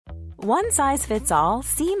One size fits all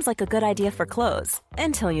seems like a good idea for clothes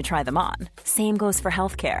until you try them on. Same goes for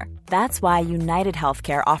healthcare. That's why United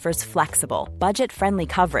Healthcare offers flexible, budget-friendly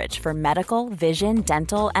coverage for medical, vision,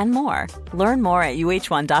 dental, and more. Learn more at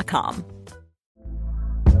uh1.com.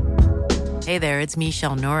 Hey there, it's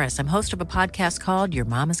Michelle Norris. I'm host of a podcast called Your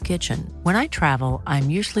Mama's Kitchen. When I travel, I'm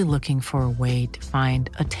usually looking for a way to find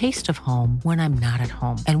a taste of home when I'm not at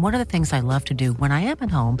home. And one of the things I love to do when I am at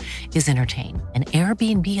home is entertain. And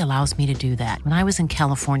Airbnb allows me to do that. When I was in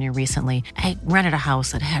California recently, I rented a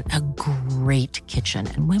house that had a great kitchen.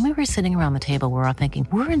 And when we were sitting around the table, we were all thinking,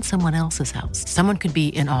 we're in someone else's house. Someone could be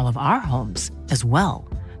in all of our homes as well.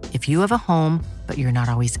 If you have a home, but you're not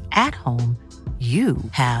always at home, you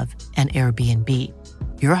have an Airbnb.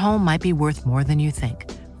 Your home might be worth more than you think.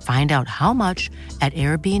 Find out how much at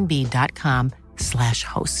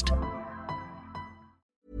airbnb.com/host.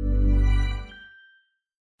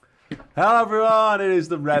 Hello everyone, it is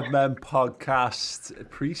the Redmen podcast.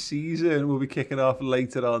 Pre-season will be kicking off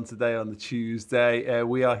later on today on the Tuesday.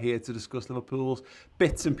 We are here to discuss Liverpool's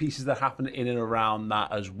bits and pieces that happen in and around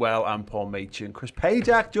that as well. I'm Paul Machin. Chris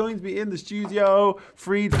Pajak joins me in the studio,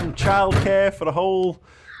 freed from childcare for the whole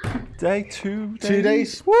day, 2 days. 2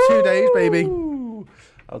 days. Woo! 2 days, baby.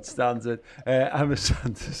 Outstanding. Emma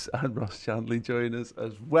Sanders and Ross Chandler join us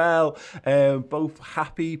as well. Both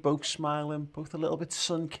happy, both smiling, both a little bit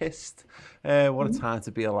sun-kissed. What a time to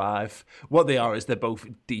be alive. What they are is they're both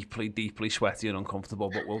deeply, deeply sweaty and uncomfortable,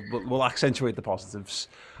 but we'll accentuate the positives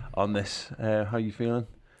on this. How are you feeling?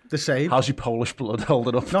 The same. How's your Polish blood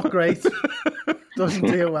holding up? Not great. Doesn't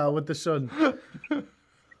deal well with the sun.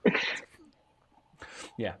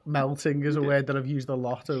 Yeah. Melting is a word that I've used a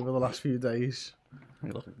lot over the last few days.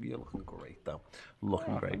 You're looking great, though.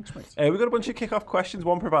 Looking great. We've got a bunch of kick-off questions,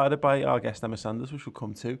 one provided by our guest, Emma Sanders, which we'll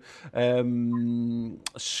come to.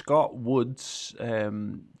 Scott Woods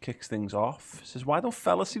kicks things off. Says, why don't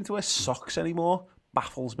fellas seem to wear socks anymore?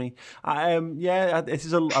 Baffles me. This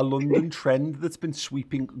is a London trend that's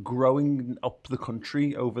been growing up the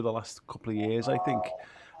country over the last couple of years, I think.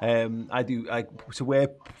 To wear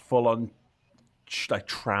full-on like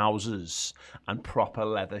trousers and proper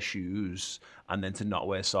leather shoes and then to not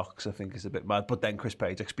wear socks, I think is a bit mad. But then Chris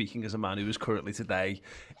Pajak, speaking as a man who is currently today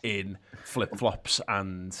in flip-flops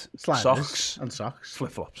and socks. And socks.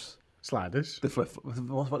 Flip-flops. Sliders. The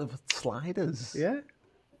what sliders? Yeah.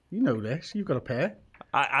 You know this. You've got a pair.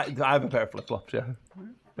 I have a pair of flip-flops, yeah.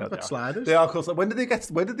 I've got sliders. They are called. When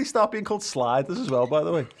did they start being called sliders as well? By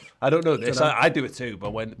the way, I don't know this. I do it too.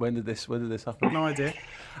 But when did this happen? No idea.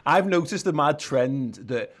 I've noticed a mad trend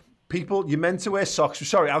that you're meant to wear socks.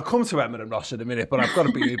 Sorry, I'll come to Emma and Ross in a minute, but I've got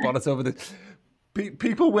to be bonnet over this.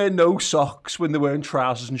 People wear no socks when they're wearing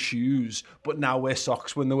trousers and shoes, but now wear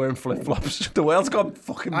socks when they're wearing flip-flops. The world's gone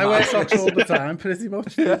fucking mad. I wear socks all the time, pretty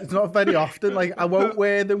much. Yeah. It's not very often. Like, I won't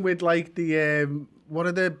wear them with like the one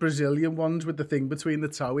of the Brazilian ones with the thing between the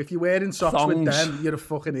toe. If you're wearing socks Thongs. with them, you're a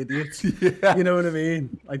fucking idiot. Yeah. You know what I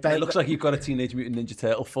mean? Like that, it looks like you've got a Teenage Mutant Ninja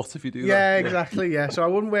Turtle foot if you do that. Yeah, exactly. Yeah, so I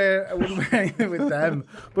wouldn't wear anything with them.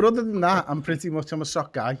 But other than that, I'm a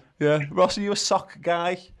sock guy. Yeah, Ross, are you a sock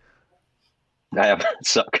guy? I am a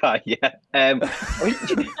sock guy. Yeah. You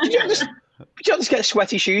just get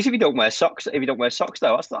sweaty shoes if you don't wear socks. If you don't wear socks,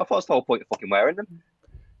 though, that's the whole point of fucking wearing them.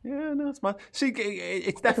 Yeah, no, it's mad. See,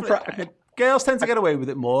 it's definitely girls tend to get away with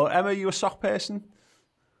it more. Emma, are you a sock person?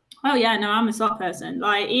 Oh yeah, no, I'm a sock person.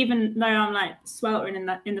 Like, even though I'm like sweltering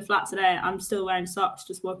in the flat today, I'm still wearing socks,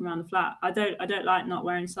 just walking around the flat. I don't like not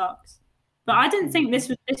wearing socks. But I didn't think this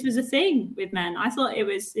was a thing with men. I thought it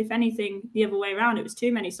was, if anything, the other way around. It was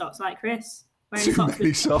too many socks, like Chris. Too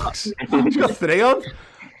many socks. He's got 3 on.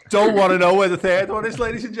 Don't want to know where the 3rd one is,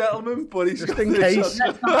 ladies and gentlemen, but he's just in case.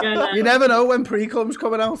 You never know when pre-cum's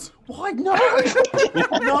coming out. Why? No.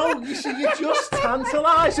 No, you see, you just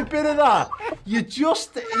tantalise a bit of that. You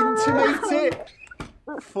just intimate it.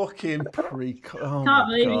 Fucking pre-cum. Oh, can't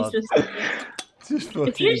believe he's just fucking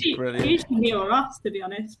it's usually, brilliant. Usually me or us, to be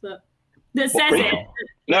honest, but that says it.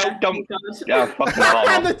 No, yeah, don't. Yeah, fucking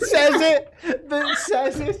hell. That says it. That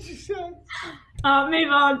says it. She said.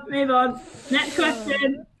 Move on. Next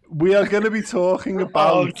question. We are going to be talking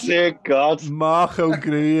about oh dear God, Marco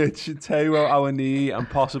Grujic, Teo Awani, and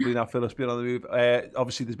possibly now Phillips being on the move.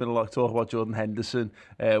 Obviously, there's been a lot of talk about Jordan Henderson.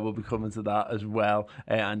 We'll be coming to that as well,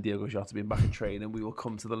 and Diego Jota being back in training. We will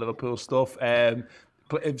come to the Liverpool stuff.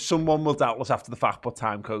 But if someone will doubtless after the fact put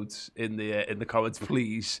time codes in the comments,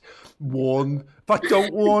 please warn. In fact,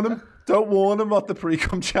 don't warn them. Don't warn them about the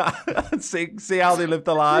pre-com chat and see how they live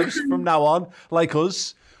their lives from now on, like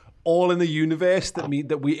us. All in the universe that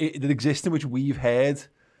exists in which we've heard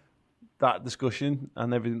that discussion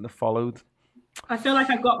and everything that followed. I feel like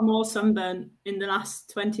I've got more sunburn in the last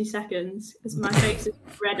 20 seconds because my face is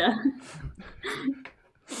redder.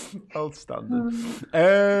 Old standard.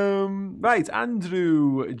 Right,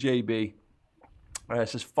 Andrew JB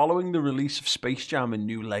says, following the release of Space Jam and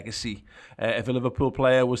New Legacy, if a Liverpool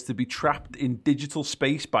player was to be trapped in digital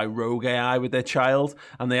space by rogue AI with their child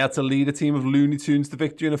and they had to lead a team of Looney Tunes to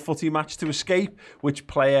victory in a footy match to escape, which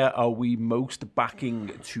player are we most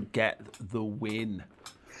backing to get the win?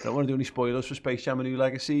 I don't want to do any spoilers for Space Jam and New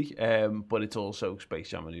Legacy, but it's also Space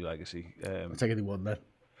Jam and New Legacy. I'll take anyone then.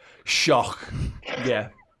 Shock. Yeah.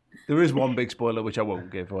 There is one big spoiler which I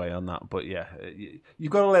won't give away on that, but yeah,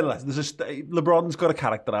 you've got to learn a lesson. LeBron's got a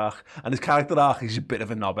character arc, and his character arc is a bit of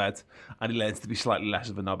a knobhead, and he learns to be slightly less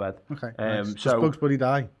of a knobhead. Okay. So does Bugs Bunny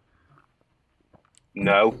die?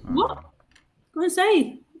 No. What? I'm going to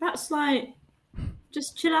say, that's like,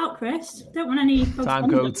 just chill out, Chris. Don't want any...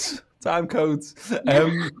 Time codes.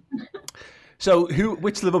 So,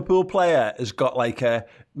 which Liverpool player has got like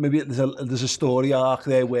maybe there's a story arc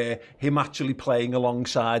there where him actually playing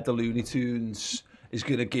alongside the Looney Tunes is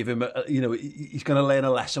going to give him he's going to learn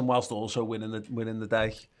a lesson whilst also winning the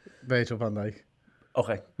day. Virgil van Dijk.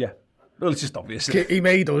 Okay, yeah. Well, it's just obvious. He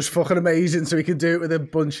made us fucking amazing, so he can do it with a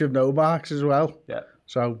bunch of no marks as well. Yeah.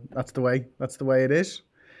 So that's the way it is.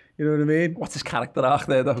 You know what I mean? What's his character arc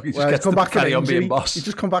there, though? He just gets to carry on being boss. He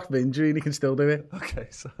just come back from injury and he can still do it. Okay,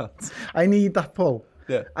 so I need that, Paul.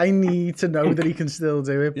 Yeah. I need to know that he can still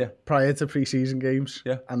do it prior to pre-season games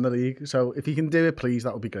and the league. So if he can do it, please,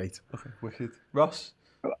 that would be great. Okay, wicked. Ross?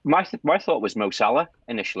 My thought was Mo Salah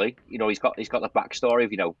initially. You know, he's got the backstory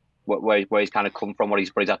of, where he's kind of come from, what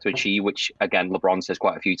he's had to achieve, which, again, LeBron says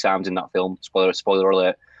quite a few times in that film, spoiler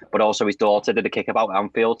alert, but also his daughter did a kickabout at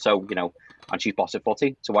Anfield, so, and she's boss at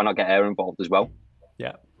footy, so why not get her involved as well?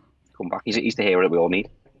 Yeah. Come back. He's the hero that we all need.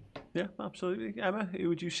 Yeah, absolutely. Emma, who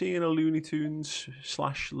would you see in a Looney Tunes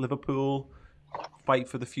 / Liverpool fight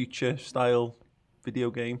for the future style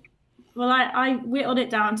video game? Well, I whittled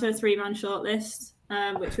it down to a 3-man shortlist,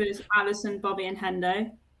 which was Alisson, Bobby and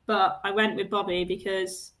Hendo, but I went with Bobby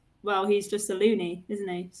because... well, he's just a loony, isn't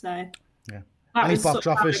he? So yeah, and his box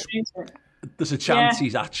office. There's a chance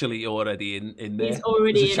he's actually already in there. He's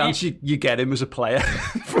already There's a chance you get him as a player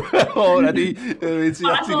already. So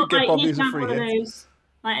you actually get Bobby as a free hit. Those,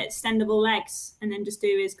 like extendable legs, and then just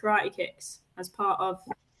do his karate kicks as part of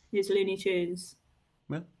his Looney Tunes.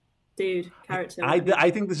 Yeah. Dude, character. I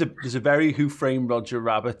think there's a very Who Framed Roger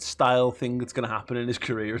Rabbit style thing that's going to happen in his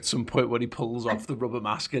career at some point when he pulls off the rubber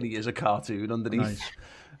mask and he is a cartoon underneath. Nice.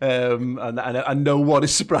 And no one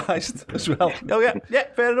is surprised as well. Oh yeah,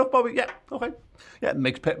 fair enough, Bobby. Yeah, okay. Yeah, it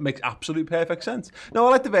makes absolute perfect sense. No,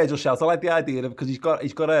 I like the Virgil shout. I like the idea of because he's got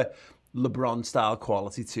a LeBron style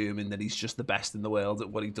quality to him in that he's just the best in the world at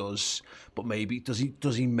what he does. But maybe does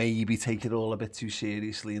he maybe take it all a bit too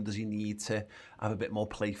seriously, and does he need to have a bit more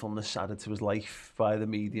playfulness added to his life by the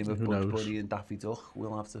medium of Bugs Bunny and Daffy Duck?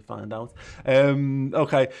 We'll have to find out.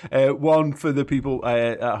 Okay, one for the people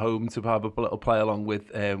at home to have a little play along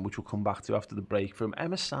with, which we'll come back to after the break, from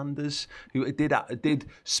Emma Sanders, who did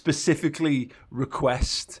specifically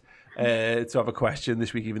request to have a question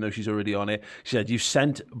this week, even though she's already on it. She said, you've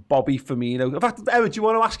sent Bobby Firmino. In fact, Emma, do you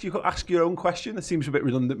want to ask your own question? It seems a bit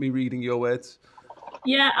redundant, me reading your words.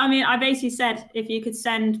 Yeah, I mean, I basically said if you could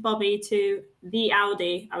send Bobby to the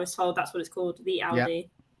Aldi, I was told that's what it's called, the Aldi.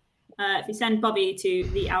 Yeah. If you send Bobby to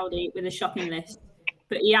the Aldi with a shopping list,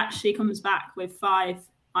 but he actually comes back with 5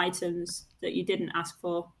 items that you didn't ask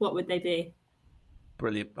for, what would they be?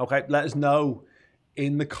 Brilliant. Okay, let us know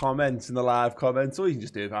in the comments, in the live comments, or you can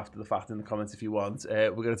just do it after the fact in the comments if you want.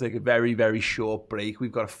 We're going to take a very, very short break.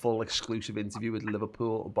 We've got a full exclusive interview with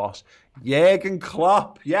Liverpool boss Jurgen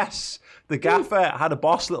Klopp. Yes, the gaffer had a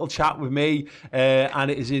boss little chat with me, and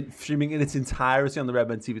it is streaming in its entirety on the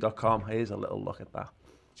redmentv.com. Here's a little look at that.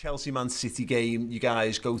 Chelsea-Man City game, you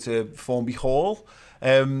guys go to Formby Hall.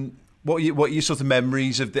 What are your sort of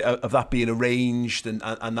memories of that being arranged and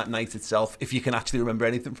that night itself, if you can actually remember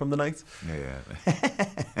anything from the night? Yeah.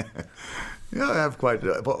 Yeah, I have quite.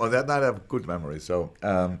 On that night, I have good memories. So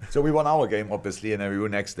we won our game, obviously, and every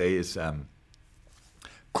next day is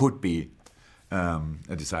could be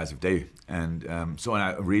a decisive day. And so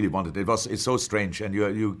I really wanted. It's so strange, and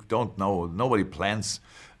you don't know. Nobody plans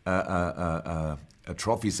a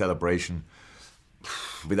trophy celebration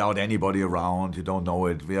without anybody around. You don't know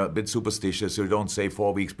it. We are a bit superstitious, so you don't say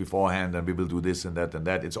 4 weeks beforehand and we will do this and that and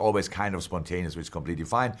that. It's always kind of spontaneous, which is completely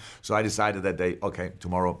fine. So I decided that day, okay,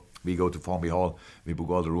 tomorrow we go to Formby Hall, we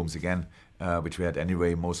book all the rooms again, which we had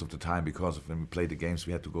anyway most of the time, because of when we played the games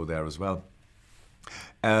we had to go there as well.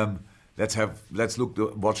 Then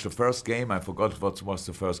watch the first game. I forgot what was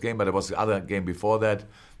the first game, but it was the other game before that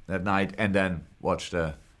night, and then watch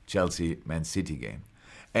the Chelsea-Man City game.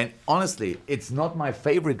 And honestly, it's not my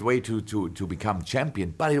favorite way to become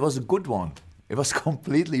champion, but it was a good one. It was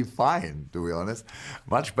completely fine, to be honest.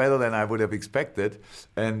 Much better than I would have expected.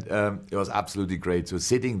 And it was absolutely great. So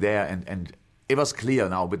sitting there, and it was clear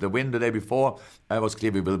now, with the win the day before, it was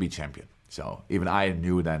clear we will be champion. So even I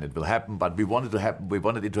knew then it will happen, but we wanted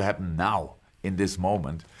it to happen now, in this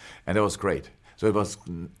moment. And it was great. So it was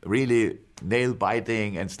really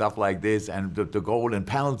nail-biting and stuff like this, and the goal and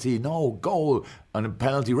penalty, no goal, and a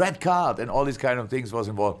penalty, red card, and all these kind of things was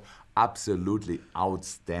involved. Absolutely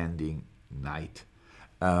outstanding night.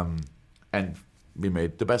 And we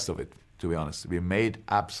made the best of it, to be honest. We made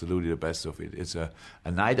absolutely the best of it. It's a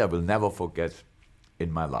night I will never forget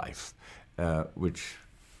in my life, which...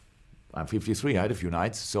 I'm 53, I had a few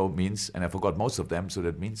nights, so it means, and I forgot most of them, so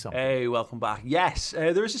that means something. Hey, welcome back. Yes,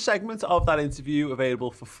 there is a segment of that interview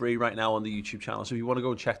available for free right now on the YouTube channel, so if you want to go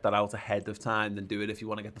and check that out ahead of time, then do it. If you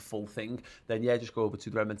want to get the full thing, then yeah, just go over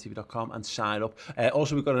to redmentv.com and sign up.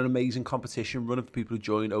 Also, we've got an amazing competition running for people who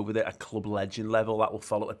join over there at Club Legend level. That will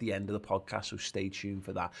follow at the end of the podcast, so stay tuned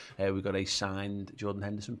for that. We've got a signed Jordan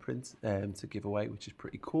Henderson print to give away, which is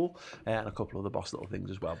pretty cool, and a couple of the boss little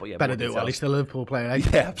things as well. But yeah, better do well. He's the Liverpool player, eh?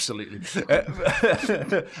 Yeah, absolutely.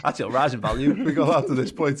 Actually, it'll rise in value. We go out to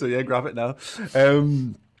this point, so yeah, grab it now.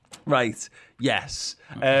 Right, yes.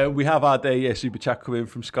 We have had a super chat come in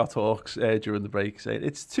from Scott Hawks during the break saying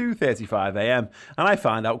it's 2:35 a.m. and I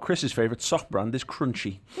find out Chris's favourite soft brand is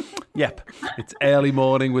Crunchy. Yep, it's early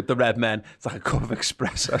morning with the Redmen. It's like a cup of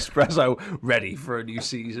espresso ready for a new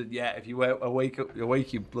season. Yeah, if you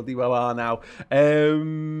awake, you bloody well are now.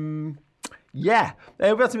 Yeah,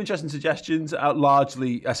 we've had some interesting suggestions.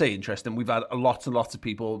 Largely, I say interesting, we've had lots and lots of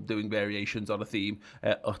people doing variations on a theme.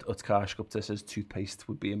 Utkarsh Gupta says toothpaste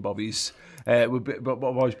would be in Bobby's. But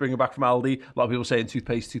Bobby's bringing back from Aldi. A lot of people saying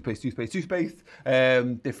toothpaste.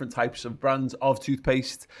 Different types of brands of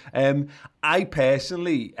toothpaste. I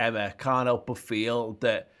personally, Emma, can't help but feel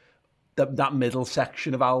that middle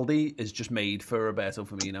section of Aldi is just made for Roberto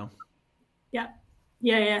Firmino.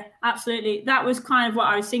 Yeah, absolutely. That was kind of what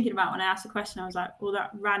I was thinking about when I asked the question. I was like, all that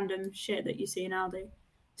random shit that you see in Aldi.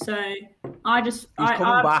 So he's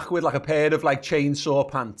coming back with like a pair of like chainsaw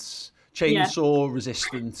pants,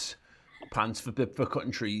 resistant pants for cutting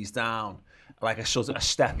trees down, like a sort of a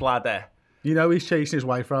step ladder. You know, he's chasing his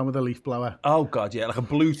wife around with a leaf blower. Oh God, yeah, like a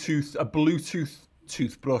Bluetooth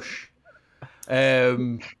toothbrush.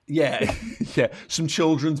 Yeah, some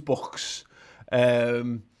children's books.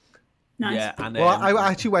 Nice. Yeah, and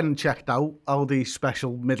I actually went and checked out all these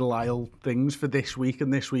special middle aisle things for this week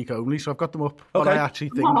and this week only. So I've got them up, what I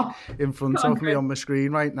actually think, in front of me on my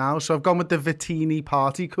screen right now. So I've gone with the Vittini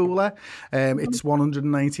Party Cooler. It's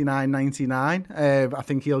 $199.99. I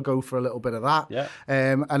think he'll go for a little bit of that. Yeah.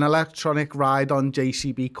 An electronic ride-on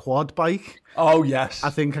JCB quad bike. Oh, yes.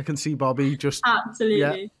 I think I can see Bobby just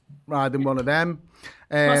absolutely riding one of them.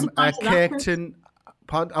 What's the price A of that? Kirkton...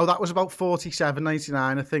 Oh, that was about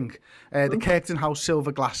 $47.99, I think. The Kirkton House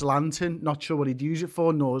silver glass lantern. Not sure what he'd use it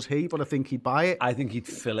for, nor is he, but I think he'd buy it. I think he'd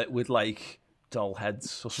fill it with like doll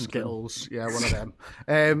heads or something. Skittles, yeah, one of them.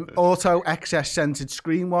 Auto excess scented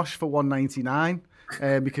screen wash for $1.99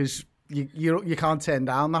 because you can't turn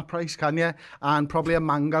down that price, can you? And probably a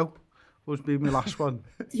mango would be my last one.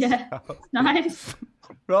 Yeah, nice.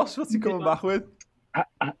 Ross, what's he coming back with?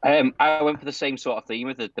 I went for the same sort of theme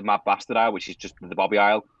with the Mad Bastard aisle, which is just the Bobby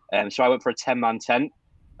aisle. So I went for a 10-man tent,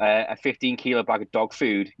 a 15-kilo bag of dog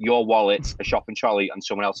food, your wallet, a shopping trolley, and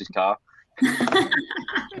someone else's car.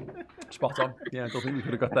 Spot on. Yeah, I don't think we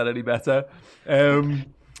could have got that any better.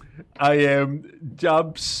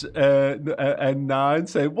 Jabs and Nine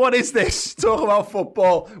say, "What is this? Talk about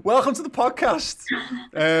football. Welcome to the podcast."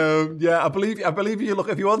 I believe you look.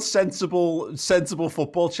 If you want sensible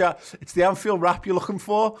football chat, it's the Anfield rap you're looking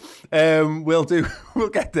for. We'll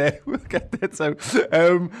get there. So,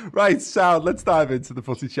 right, Sal, let's dive into the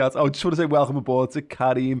footy chat. I just want to say welcome aboard to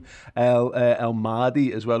Karim El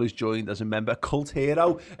Mahdi as well, who's joined as a member, Cult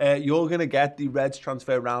Hero. You're going to get the Reds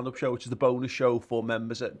Transfer Roundup show, which is the bonus show for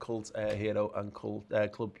members at Cult Hero and Cult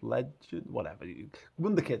Club Legend, whatever.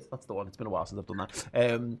 Wonder Kids, that's the one. It's been a while since I've done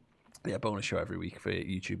that. Bonus show every week for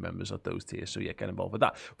YouTube members at those tiers. So yeah, get involved with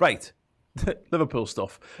that. Right, Liverpool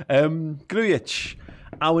stuff. Grujic,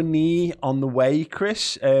 our knee on the way,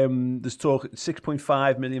 Chris. There's talk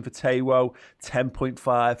 6.5 million for Taiwo,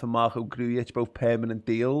 10.5 for Marco Grujic, both permanent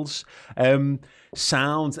deals.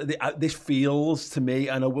 sounds. This feels to me.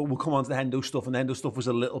 I know we'll come on to the Hendo stuff, and the Hendo stuff was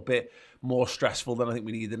a little bit more stressful than I think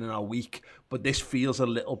we needed in our week. But this feels a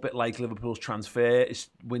little bit like Liverpool's transfer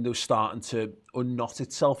window starting to unknot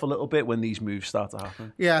itself a little bit when these moves start to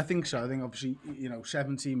happen. Yeah, I think so. I think obviously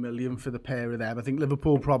 17 million for the pair of them. I think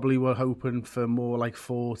Liverpool probably were hoping for more like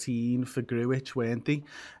 14 for Grujic, weren't they?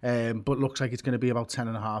 But looks like it's going to be about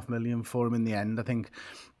 10.5 million for him in the end. I think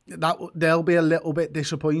that they'll be a little bit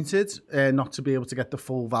disappointed not to be able to get the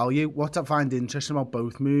full value. What I find interesting about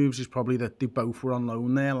both moves is probably that they both were on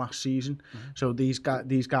loan there last season. Mm-hmm. So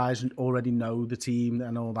these guys already know the team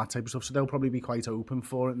and all that type of stuff, so they'll probably be quite open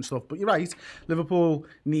for it and stuff. But you're right, Liverpool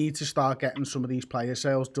need to start getting some of these player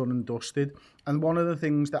sales done and dusted. And one of the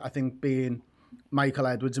things that I think being Michael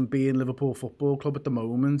Edwards and being Liverpool Football Club at the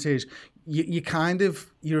moment is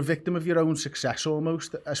you're a victim of your own success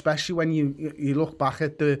almost, especially when you look back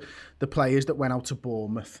at the players that went out to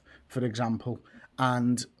Bournemouth, for example,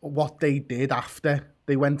 and what they did after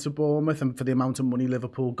they went to Bournemouth and for the amount of money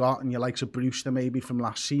Liverpool got, and your likes of Brewster maybe from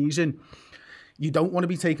last season. You don't want to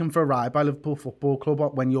be taken for a ride by Liverpool Football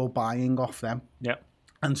Club when you're buying off them. Yeah.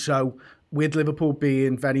 And so with Liverpool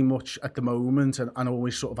being very much at the moment and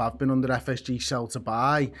always sort of have been under FSG sell to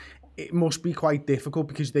buy, it must be quite difficult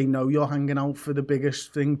because they know you're hanging out for the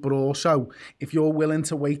biggest thing. But also, if you're willing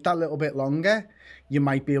to wait that little bit longer, you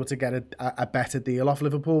might be able to get a better deal off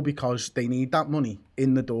Liverpool because they need that money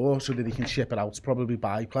in the door so that they can ship it out to probably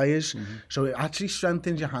buy players. Mm-hmm. So it actually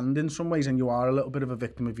strengthens your hand in some ways, and you are a little bit of a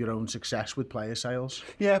victim of your own success with player sales.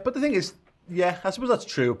 Yeah, but the thing is, yeah, I suppose that's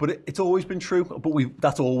true, but it's always been true. But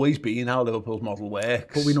that's always been how Liverpool's model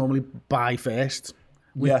works. But we normally buy first.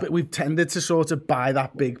 We've tended to sort of buy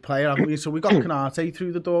that big player, haven't we? So we got Konate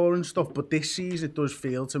through the door and stuff, but this season it does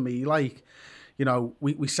feel to me like,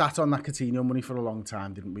 we sat on that Coutinho money for a long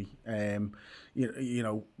time, didn't we?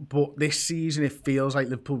 But this season it feels like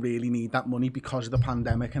Liverpool really need that money because of the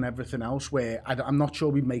pandemic and everything else, where I'm not sure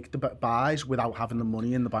we make the buys without having the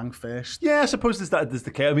money in the bank first. Yeah, I suppose there's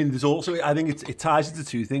the case. I mean, there's also, I think it ties into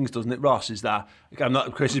two things, doesn't it, Ross? Is that,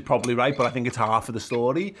 Chris is probably right, but I think it's half of the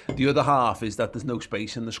story. The other half is that there's no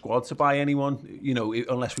space in the squad to buy anyone,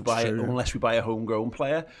 unless we buy a homegrown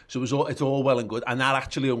player. So it's all well and good, and that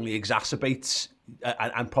actually only exacerbates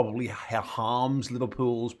and probably harms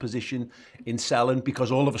Liverpool's position in selling,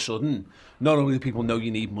 because all of a sudden, not only do people know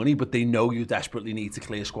you need money, but they know you desperately need to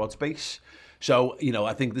clear squad space. So,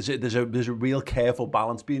 I think there's a real careful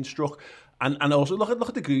balance being struck. And also, look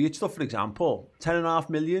at the Grujic stuff, for example. 10.5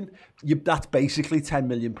 million, that's basically 10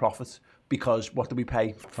 million profit, because what did we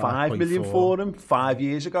pay? 5 million for him 5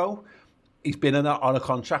 years ago. He's been on a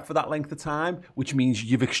contract for that length of time, which means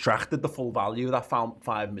you've extracted the full value of that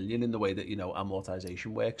 5 million in the way that, amortization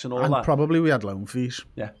works and all that. And probably we had loan fees.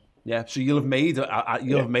 Yeah. So you'll have made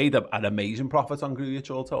an amazing profit on Grujic,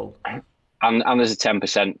 all told. And there's a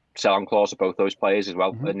 10% sell-on clause for both those players as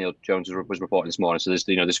well. Mm-hmm. Neil Jones was reporting this morning, so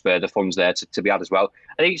there's further funds there to be had as well.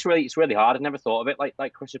 I think it's really hard. I never thought of it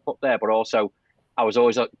like Chris had put there, but also I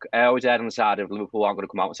always erred on the side of Liverpool aren't going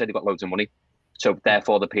to come out and say they've got loads of money. So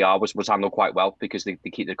therefore, the PR was handled quite well because they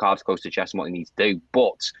keep the cards close to the chest and what they need to do.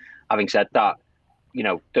 But having said that,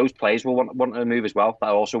 those players will want to move as well. That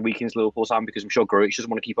also weakens Liverpool's hand, because I'm sure Grujic doesn't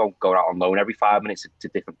want to keep on going out on loan every 5 minutes to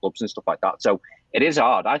different clubs and stuff like that. So it is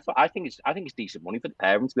hard. I think it's decent money for the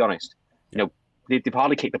pair, to be honest. They've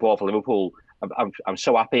hardly kicked the ball for Liverpool. I'm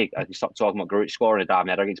so happy I stopped talking about Grujic scoring a damn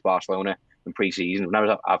header against Barcelona in pre-season. We'll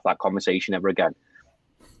never have that conversation ever again.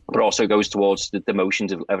 But also goes towards the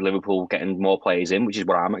motions of Liverpool getting more players in, which is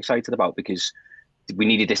what I'm excited about, because we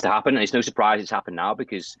needed this to happen. And it's no surprise it's happened now,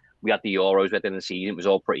 because we had the Euros at the end of the season. It was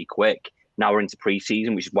all pretty quick. Now we're into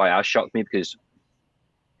pre-season, which is why it shocked me, because,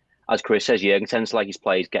 as Chris says, Jurgen tends to like his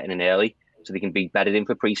players getting in early so they can be bedded in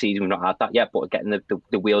for pre-season. We've not had that yet, but getting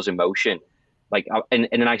the wheels in motion, like in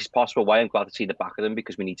the nicest possible way. I'm glad to see the back of them,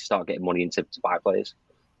 because we need to start getting money into buy players.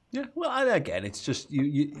 Yeah, well, and again, it's just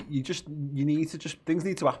you need to things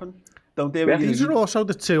need to happen, don't they? Yeah. These are also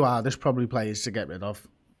the two hardest probably players to get rid of,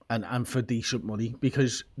 and for decent money,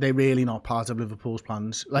 because they're really not part of Liverpool's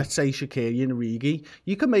plans. Let's say Shaqiri and Origi,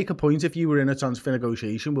 you can make a point if you were in a transfer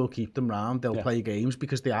negotiation, we'll keep them round, they'll play games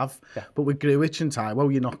because they have. Yeah. But with Grujic and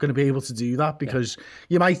Taiwo, you're not going to be able to do that, because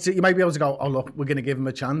you might be able to go, oh look, we're going to give him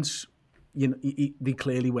a chance. They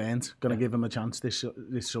clearly weren't going to give him a chance this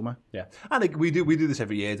summer. Yeah, I think we do this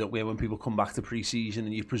every year, don't we? When people come back to pre-season,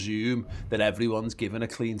 and you presume that everyone's given a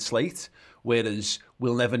clean slate, whereas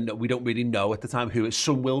we'll never know. We don't really know at the time who it.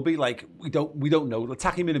 Some will be, like we don't know.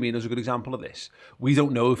 Taki Minamino is a good example of this. We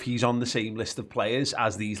don't know if he's on the same list of players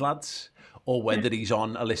as these lads, or whether he's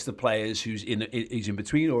on a list of players he's in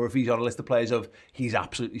between, or if he's on a list of players of he's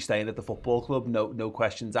absolutely staying at the football club, no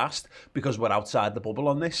questions asked, because we're outside the bubble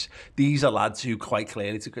on this. These are lads who quite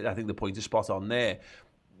clearly, I think the point is spot on there.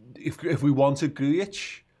 If we wanted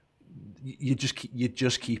Grujic, you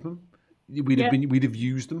just keep him. We'd have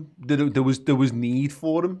used them. There was need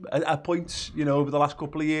for them at points, over the last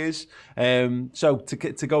couple of years. So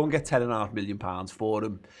to go and get £10.5 million for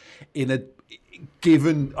him,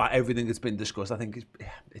 given everything that's been discussed, I think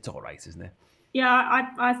it's all right, isn't it? Yeah,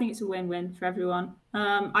 I think it's a win-win for everyone.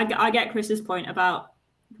 I get Chris's point about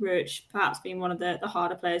Grujic perhaps being one of the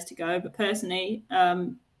harder players to go, but personally, I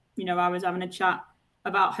was having a chat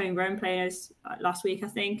about homegrown players last week, I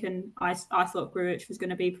think, and I thought Grujic was going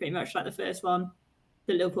to be pretty much like the first one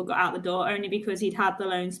that Liverpool got out the door, only because he'd had the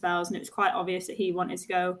loan spells and it was quite obvious that he wanted to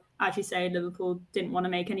go. As you say, Liverpool didn't want to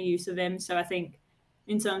make any use of him, so I think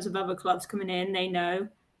in terms of other clubs coming in, they know,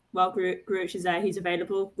 well, Grujic is there, he's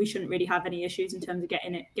available, we shouldn't really have any issues in terms of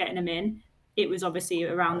getting him in. It was obviously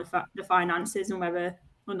around the finances and whether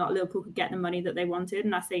or not Liverpool could get the money that they wanted,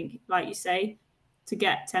 and I think, like you say, to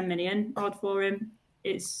get 10 million odd for him,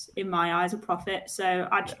 it's in my eyes a profit. So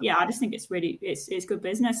I just think it's really it's good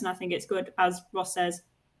business, and I think it's good, as Ross says,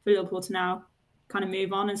 for Liverpool to now kind of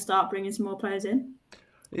move on and start bringing some more players in.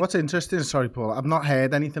 What's interesting, sorry Paul, I've not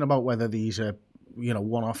heard anything about whether these are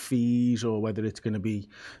one-off fees or whether it's going to be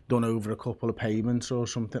done over a couple of payments or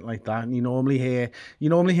something like that. And you normally hear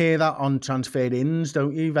that on transfer ins,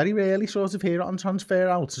 don't you? Very rarely sort of hear it on transfer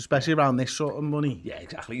outs, especially around this sort of money. Yeah,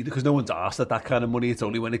 exactly. Because no one's asked at that kind of money. It's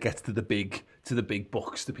only when it gets to the big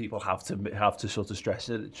bucks that people have to sort of stress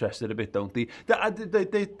it a bit, don't they?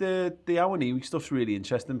 The Awaniyi stuff's really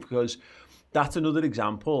interesting because that's another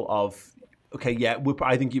example of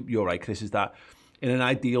I think you're right, Chris, is that in an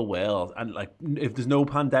ideal world, and like if there's no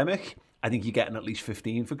pandemic, I think you're getting at least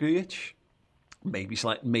 15 for Grujic, maybe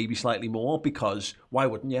slightly more, because why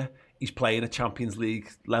wouldn't you? He's playing at Champions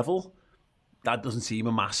League level. That doesn't seem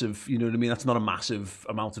a massive, you know what I mean? That's not a massive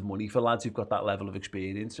amount of money for lads who've got that level of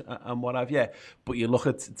experience and what have you. But you look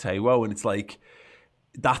at Taiwo and it's like,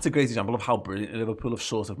 that's a great example of how brilliant Liverpool have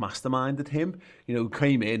sort of masterminded him.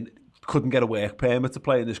 Came in, couldn't get a work permit to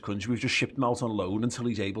play in this country. We've just shipped him out on loan until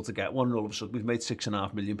he's able to get one, and all of a sudden we've made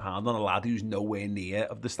 £6.5 million on a lad who's nowhere near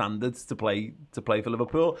of the standards to play for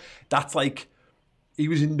Liverpool. That's like, he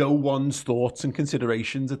was in no one's thoughts and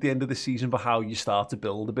considerations at the end of the season for how you start to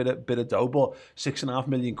build a bit of dough. But £6.5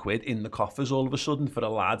 million in the coffers all of a sudden for a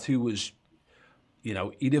lad who was,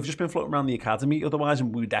 he'd have just been floating around the academy otherwise,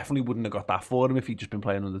 and we definitely wouldn't have got that for him if he'd just been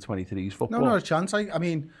playing under 23s football. No, not a chance. I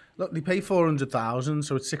mean, look, they pay 400,000,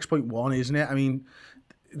 so it's 6.1, isn't it? I mean,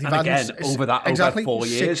 over 4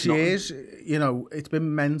 years, 6 years. It's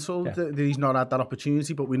been mental that he's not had that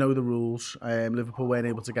opportunity, but we know the rules. Liverpool weren't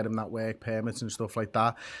able to get him that work permits and stuff like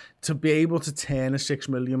that. To be able to turn a £6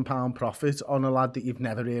 million profit on a lad that you've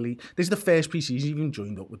never really... This is the first pre-season you've even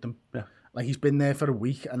joined up with them. Yeah. Like, he's been there for a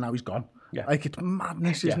week and now he's gone. Yeah. Like, it's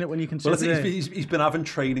madness, isn't it, when you consider it? He's been having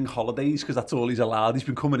training holidays because that's all he's allowed. He's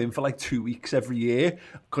been coming in for like 2 weeks every year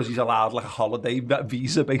because he's allowed like a holiday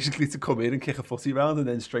visa basically to come in and kick a footy round and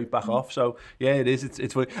then straight back off. So, yeah, it is.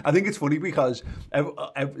 It's funny. I think it's funny because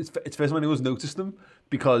it's first when anyone's noticed him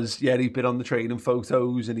because, he'd been on the training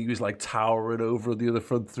photos and he was like towering over the other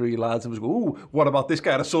front three lads and was going, ooh, what about this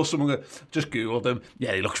guy? And I saw someone just Googled him.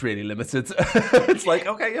 Yeah, he looks really limited. It's like,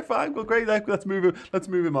 okay, yeah, fine, well, great. Let's move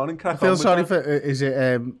him on and crack on. Sorry for is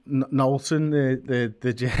it Knowlton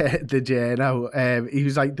the journal? He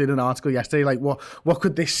was like doing an article yesterday, like what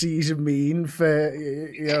could this season mean for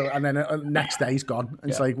and then next day he's gone.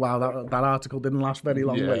 And it's like, wow, that article didn't last very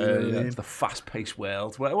long. It's the fast-paced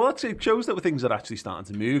world. Well, actually, it shows that things are actually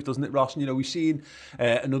starting to move, doesn't it, Ross? And we've seen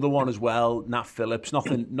another one as well, Nat Phillips.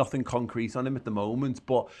 Nothing concrete on him at the moment,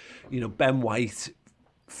 but Ben White,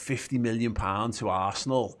 £50 million to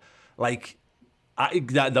Arsenal, like.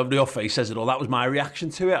 Your face says it all. That was my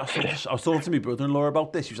reaction to it. I was talking to my brother-in-law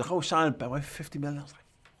about this. He was like, "Oh, sign Ben White for 50 million." I was like,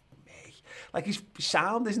 "Me, like he's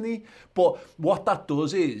sound, isn't he?" But what that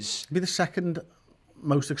does is be the second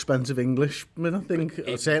most expensive Englishman, I think.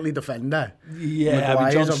 Certainly defender. Yeah, I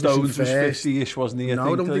mean, John Stones was 50-ish, wasn't he? I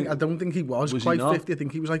don't think he was quite 50. I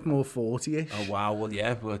think he was like more 40-ish. Oh wow, well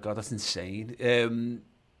yeah, well, God, that's insane.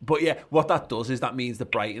 But yeah, what that does is that means that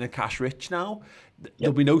Brighton are cash rich now.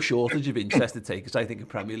 There'll be no shortage of interested takers, I think, at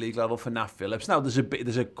Premier League level for Nat Phillips. Now, there's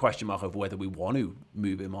a question mark of whether we want to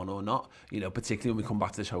move him on or not, particularly when we come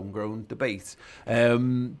back to this homegrown debate.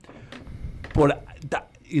 But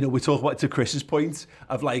we talk about, to Chris's point,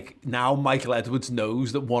 of like, now Michael Edwards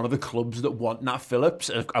knows that one of the clubs that want Nat Phillips,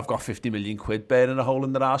 I've got 50 million quid burning a hole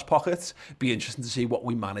in their arse pockets. Be interesting to see what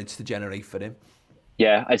we manage to generate for him.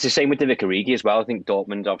 Yeah, it's the same with Divock Origi as well. I think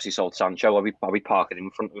Dortmund obviously sold Sancho. I'll be parking in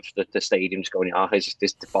front of the stadium just going, is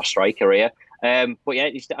this the boss striker here? But yeah,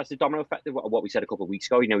 it's the domino effect of what we said a couple of weeks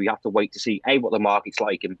ago. You have to wait to see, A, what the market's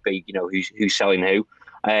like, and B, who's selling who.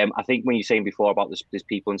 I think when you're saying before about there's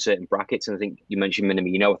people in certain brackets, and I think you mentioned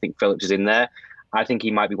Minamino, I think Phillips is in there. I think he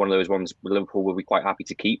might be one of those ones Liverpool will be quite happy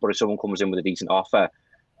to keep, but if someone comes in with a decent offer,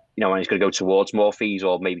 and he's going to go towards more fees,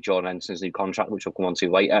 or maybe Jordan Henderson's new contract, which we'll come on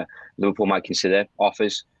to later, Liverpool might consider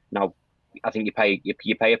offers. Now, I think you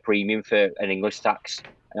pay a premium for an English tax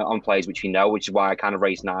on players, which which is why I kind of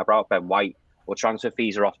raised an eyebrow at Ben White. Well, transfer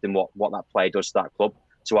fees are often what that player does to that club.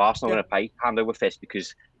 So Arsenal are going to pay hand over fist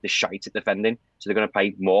because they're shite at defending. So they're going to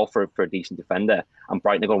pay more for a decent defender. And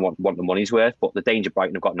Brighton are going to want the money's worth. But the danger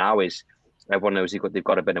Brighton have got now is everyone knows they've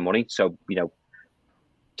got a bit of money. So,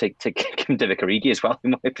 take Divock Origi as well,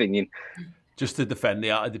 in my opinion. Just to defend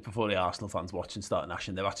before the Arsenal fans watching start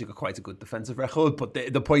gnashing, they've actually got quite a good defensive record. But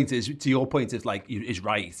the point is, to your point, is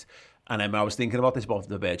right. And I was thinking about this about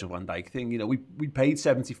the Virgil van Dijk thing. We paid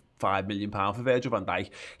 £75 million for Virgil van Dijk.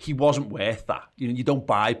 He wasn't worth that. You don't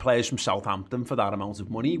buy players from Southampton for that amount of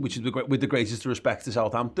money, which is with the greatest respect to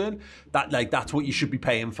Southampton. That's what you should be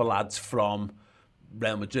paying for lads from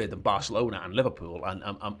Real Madrid and Barcelona and Liverpool and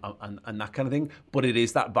that kind of thing. But it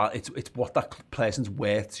is it's what that person's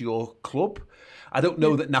worth to your club. I don't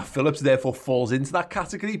know that Nat Phillips therefore falls into that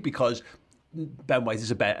category, because Ben White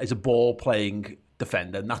is a ball playing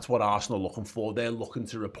defender, and that's what Arsenal are looking for. They're looking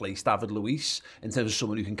to replace David Luiz in terms of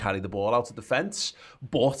someone who can carry the ball out of defence.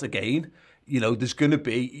 But again, there's going to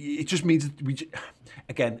be. It just means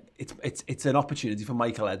it's an opportunity for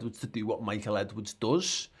Michael Edwards to do what Michael Edwards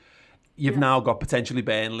does. You've now got potentially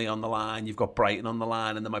Burnley on the line, you've got Brighton on the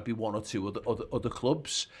line, and there might be one or two other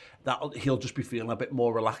clubs that he'll just be feeling a bit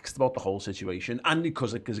more relaxed about the whole situation. And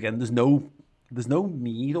because again, there's no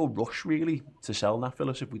need or rush really to sell Nat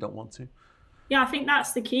Phillips if we don't want to. Yeah, I think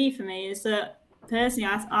that's the key for me, is that personally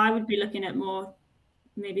I would be looking at more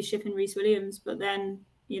maybe shipping Reece Williams, but then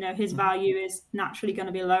his value is naturally going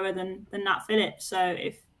to be lower than Nat Phillips. So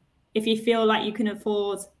if you feel like you can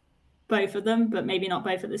afford both of them, but maybe not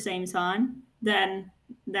both at the same time, then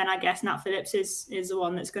I guess Nat Phillips is the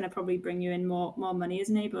one that's going to probably bring you in more money,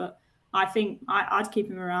 isn't he? But I think I'd keep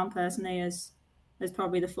him around personally as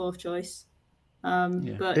probably the fourth choice.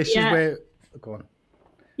 But this is where go on.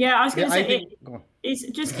 Yeah, I was going to say it's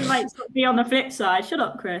just to sort of be on the flip side. Shut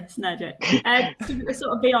up, Chris. No joke. To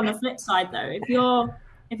sort of be on the flip side though,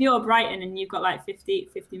 if you're Brighton and you've got 50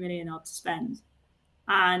 million odd to spend,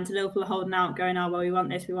 and Liverpool are holding out, going, oh, well, we want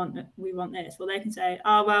this, we want this. Well, they can say,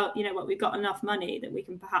 oh, well, you know what, we've got enough money that we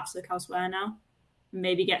can perhaps look elsewhere now and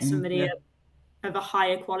maybe get somebody of a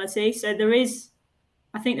higher quality. So I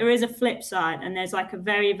think there is a flip side, and there's a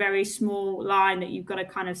very, very small line that you've got to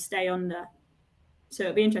kind of stay under. So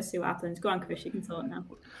it'll be interesting to see what happens. Go on, Chris, you can talk now.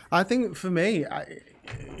 I think for me,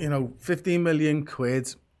 15 million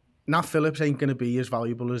quid, Nat Phillips ain't going to be as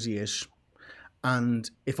valuable as he is. And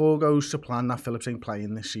if all goes to plan, Nat Phillips ain't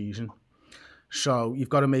playing this season. So you've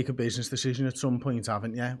got to make a business decision at some point,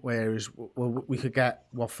 haven't you? Whereas we could get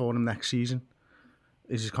what for him next season.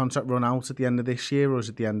 Is his contract run out at the end of this year, or is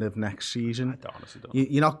it the end of next season? I honestly don't.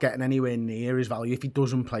 You're not getting anywhere near his value if he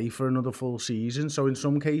doesn't play for another full season. So in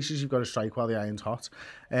some cases, you've got to strike while the iron's hot.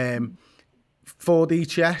 For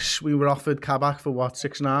DHS, we were offered Kabak for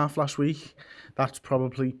 6.5 last week. That's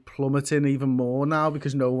probably plummeting even more now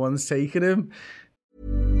because no one's taken him.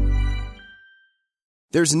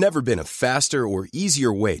 There's never been a faster or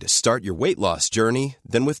easier way to start your weight loss journey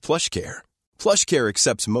than with PlushCare. PlushCare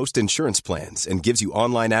accepts most insurance plans and gives you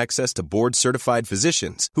online access to board-certified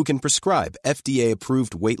physicians who can prescribe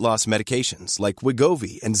FDA-approved weight loss medications like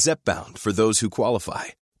Wegovy and Zepbound for those who qualify.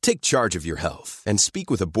 Take charge of your health and speak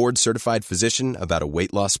with a board-certified physician about a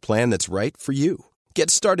weight loss plan that's right for you. Get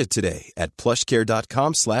started today at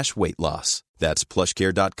plushcare.com/weight loss. That's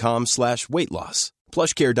plushcare.com/weight loss.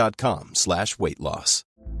 plushcare.com/weight loss.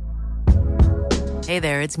 Hey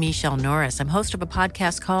there, it's Michelle Norris. I'm host of a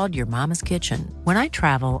podcast called Your Mama's Kitchen. When I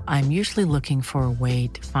travel, I'm usually looking for a way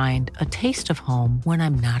to find a taste of home when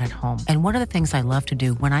I'm not at home. And one of the things I love to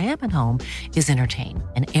do when I am at home is entertain.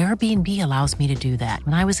 And Airbnb allows me to do that.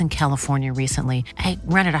 When I was in California recently, I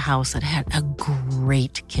rented a house that had a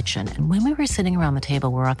great kitchen. And when we were sitting around the table,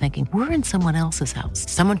 we were all thinking, we're in someone else's house.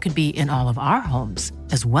 Someone could be in all of our homes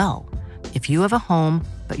as well. If you have a home,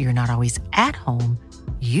 but you're not always at home,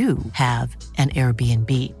 you have an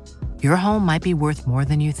Airbnb. Your home might be worth more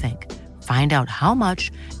than you think. Find out how much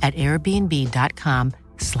at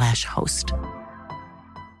airbnb.com/host.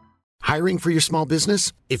 Hiring for your small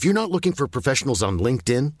business? If you're not looking for professionals on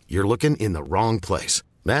LinkedIn, you're looking in the wrong place.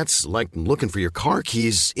 That's like looking for your car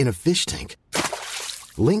keys in a fish tank.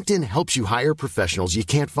 LinkedIn helps you hire professionals you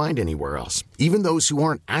can't find anywhere else, even those who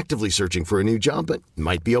aren't actively searching for a new job but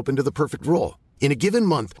might be open to the perfect role. In a given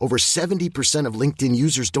month, over 70% of LinkedIn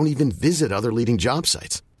users don't even visit other leading job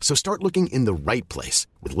sites. So start looking in the right place.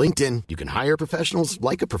 With LinkedIn, you can hire professionals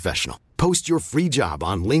like a professional. Post your free job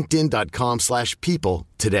on linkedin.com/people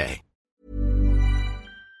today.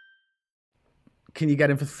 Can you get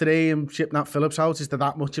him for 3 and ship Nat Phillips out? Is there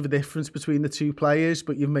that much of a difference between the two players?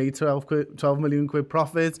 But you've made 12 million quid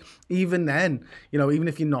profit. Even then, even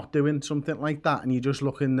if you're not doing something like that and you're just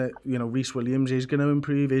looking at, Reece Williams is going to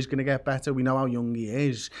improve, is going to get better. We know how young he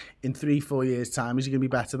is. In 3-4 years' time, is he going to be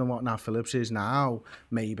better than what Nat Phillips is now?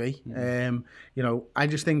 Maybe. I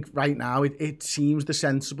just think right now it seems the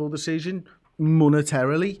sensible decision.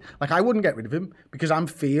 Monetarily, I wouldn't get rid of him because I'm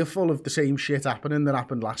fearful of the same shit happening that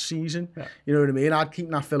happened last season. Yeah. You know what I mean? I'd keep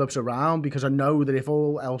Nat Phillips around because I know that if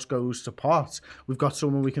all else goes to pot, we've got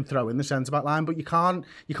someone we can throw in the centre-back line. But you can't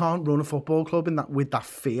run a football club with that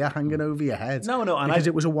fear hanging over your head. No, because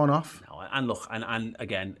it was a one-off. No, and look, and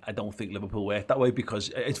again, I don't think Liverpool work that way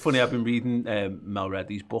because it's funny. I've been reading Mel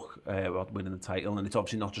Reddy's book about winning the title, and it's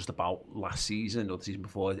obviously not just about last season or the season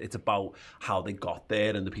before. It's about how they got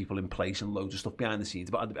there and the people in place and loads of stuff behind the scenes.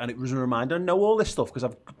 And it was a reminder. I know all this stuff because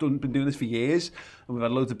I've been doing this for years, and we've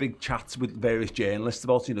had loads of big chats with various journalists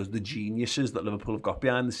about the geniuses that Liverpool have got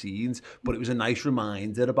behind the scenes. But it was a nice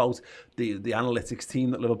reminder about the analytics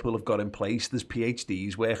team that Liverpool have got in place. There's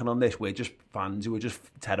PhDs working on this. We're just fans who are just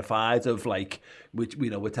terrified of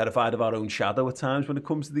we're terrified of our own shadow at times when it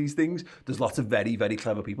comes to these things. There's lots of very, very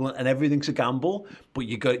clever people, and everything's a gamble. But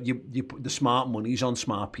you put the smart money's on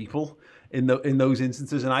smart people in those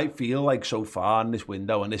instances, and I feel like so far in this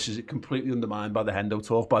window, and this is completely undermined by the Hendo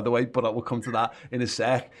talk, by the way, but I will come to that in a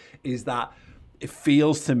sec, is that it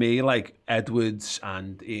feels to me like Edwards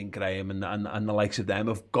and Ian Graham and the likes of them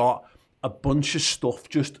have got a bunch of stuff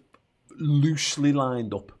just loosely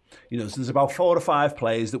lined up. So there's about 4 or 5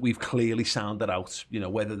 players that we've clearly sounded out.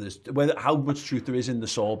 Whether how much truth there is in the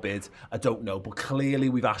Saul bid, I don't know. But clearly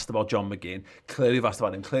we've asked about John McGinn. Clearly we've asked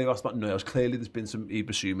about him. Clearly we've asked about Niles. Clearly there's been some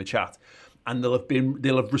Ibasuma chat, and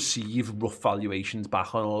they'll have received rough valuations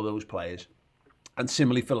back on all those players. And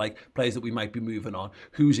similarly for players that we might be moving on,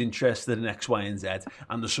 who's interested in X, Y, and Z,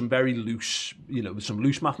 and there's some very loose, some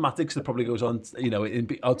loose mathematics that probably goes on,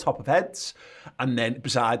 on top of heads, and then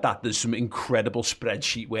beside that, there's some incredible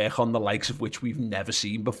spreadsheet work on the likes of which we've never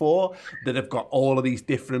seen before, that have got all of these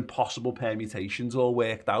different possible permutations all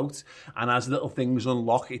worked out, and as little things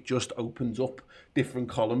unlock, it just opens up different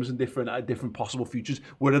columns and different possible futures.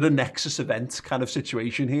 We're at a Nexus event kind of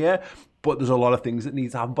situation here. But there's a lot of things that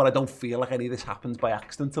need to happen. But I don't feel like any of this happens by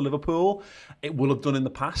accident to Liverpool. It will have done in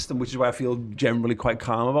the past, and which is why I feel generally quite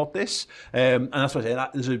calm about this. And that's why I say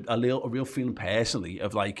that there's a real feeling personally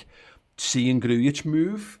of seeing Grujic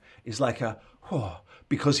move is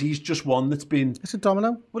because he's just one that's been... It's a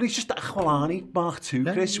domino. Well, he's just Akwalani Mark II,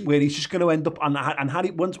 Chris, where he's just going to end up... And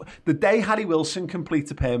the day Harry Wilson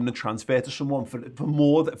completes a permanent transfer to someone for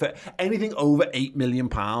anything over £8 million,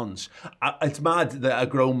 it's mad that a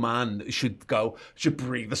grown man should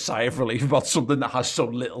breathe a sigh of relief about something that has so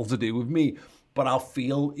little to do with me. But I'll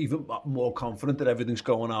feel even more confident that everything's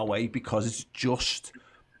going our way because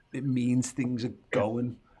it means things are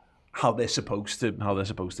going... how they're supposed to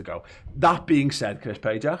go. That being said, Chris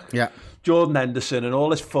Pajak, Jordan Henderson and all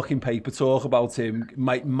this fucking paper talk about him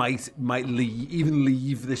might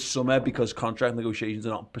leave this summer because contract negotiations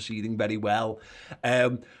are not proceeding very well.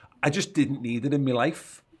 I just didn't need it in my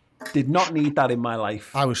life. Did not need that in my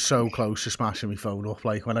life. I was so close to smashing my phone up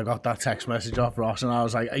when I got that text message off Ross, and I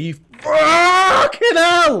was like, are you fucking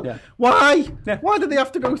hell? Yeah. Why? Yeah. Why did they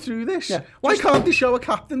have to go through this? Yeah. Why can't they show a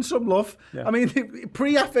captain some love? Yeah. I mean,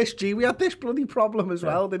 pre-FSG, we had this bloody problem as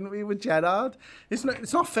well, didn't we, with Gerrard? It's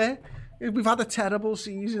not fair. We've had a terrible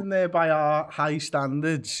season there by our high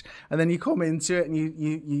standards, and then you come into it and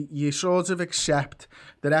you sort of accept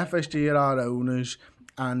that FSG are our owners.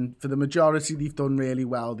 And for the majority, they've done really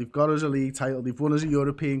well. They've got us a league title. They've won us a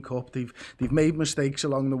European Cup. They've made mistakes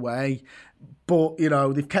along the way. But,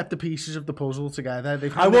 they've kept the pieces of the puzzle together.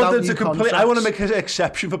 I want to make an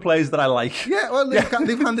exception for players that I like. Yeah, well, they've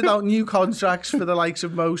handed out new contracts for the likes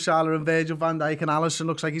of Mo Salah and Virgil van Dijk, and Alisson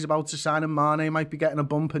looks like he's about to sign, and Mane might be getting a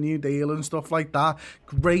bumper new deal and stuff like that.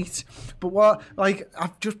 Great. But I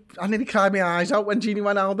nearly cried my eyes out when Gini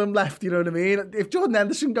Wijnaldum left, you know what I mean? If Jordan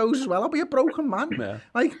Henderson goes as well, I'll be a broken man. Yeah.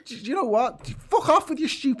 You know what? Fuck off with your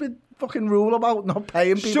stupid fucking rule about not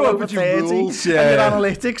paying people Sure, over but your 30 rules, and your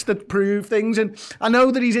analytics that prove things. And I know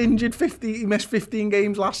that he's injured 50. He missed 15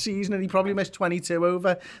 games last season, and he probably missed 22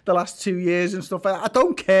 over the last 2 years and stuff. I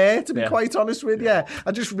don't care, to be quite honest with you.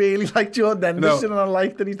 I just really like Jordan Henderson, and I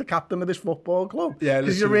like that he's the captain of this football club. Because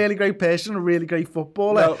he's a really great person, a really great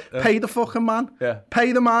footballer. Pay the fucking man.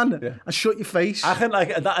 Pay the man and shut your face. I can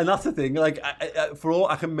and that's the thing. Like,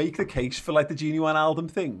 I can make the case for like the Genie Wijnaldum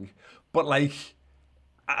thing, but like.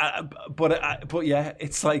 But yeah,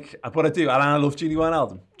 it's like, but I do, and I love Genie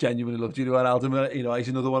Wijnaldum. Genuinely love Genie Wijnaldum. You know, he's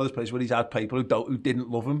another one of those places where he's had people who didn't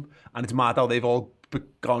love him, and it's mad how they've all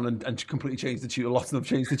gone and completely changed the tune. Lots of them have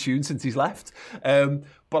changed the tune since he's left. But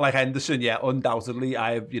like Henderson, yeah, undoubtedly,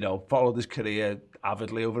 I've followed his career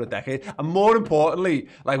avidly over a decade, and more importantly,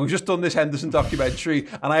 like we've just done this Henderson documentary,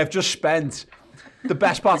 and I have just spent the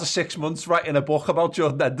best part of 6 months writing a book about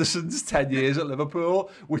Jordan Henderson's 10 years at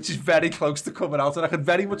Liverpool, which is very close to coming out, and I could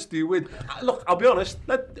very much do with. Look, I'll be honest,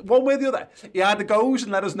 one way or the other, he either goes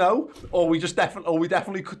and let us know, or we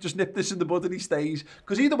definitely could just nip this in the bud and he stays.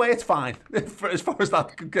 Because either way, it's fine as far as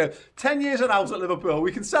that can go. 10 years and out at Liverpool,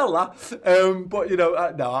 we can sell that. But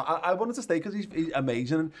I wanted to stay because he's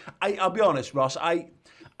amazing. And I'll be honest, Ross, I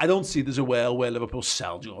don't see there's a world where Liverpool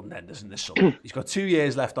sell Jordan Henderson this summer. He's got 2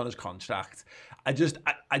 years left on his contract.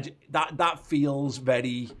 That feels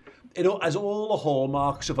very, as all the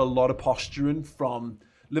hallmarks of a lot of posturing from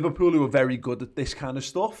Liverpool, who are very good at this kind of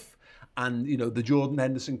stuff, and the Jordan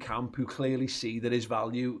Henderson camp, who clearly see that his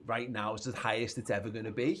value right now is the highest it's ever going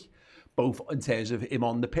to be, both in terms of him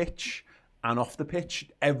on the pitch and off the pitch.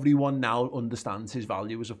 Everyone now understands his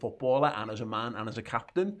value as a footballer and as a man and as a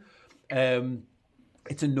captain.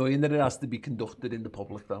 It's annoying that it has to be conducted in the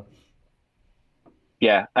public, though.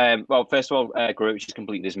 Yeah. Well, first of all, Grujic has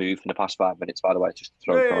completed his move in the past 5 minutes, by the way, just to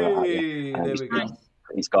throw that at you. There we go.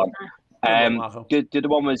 He's gone. The other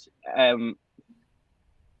one was,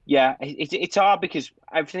 it's hard because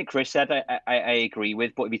everything Chris said, I agree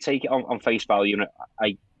with, but if you take it on face value,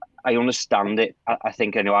 I understand it. I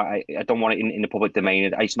think I don't want it in the public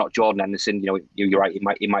domain. It's not Jordan Henderson. You're right.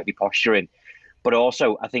 It might be posturing. But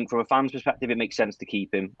also, I think from a fan's perspective, it makes sense to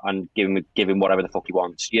keep him and give him whatever the fuck he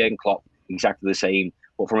wants. Jurgen Klopp, exactly the same.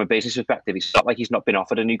 But from a business perspective, it's not like he's not been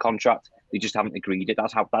offered a new contract. They just haven't agreed it.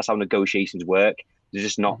 That's how negotiations work. They're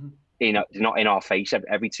just not not in our face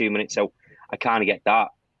every 2 minutes. So I kind of get that.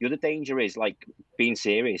 The other danger is, like, being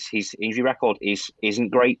serious. His injury record isn't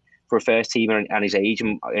great for a first teamer and his age.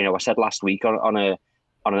 And I said last week on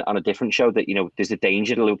a different show that there's a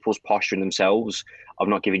danger that Liverpool's posturing themselves of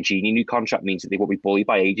not giving Genie a new contract means that they will be bullied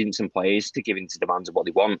by agents and players to give in to demands of what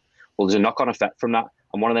they want. Well, there's a knock-on effect from that,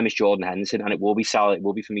 and one of them is Jordan Henderson, and it will be Salah, it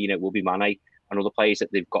will be Firmino, it will be Mane, and other players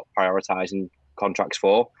that they've got prioritising contracts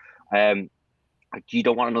for. You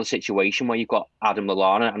don't want another situation where you've got Adam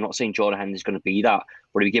Lallana. I'm not saying Jordan Henderson's going to be that,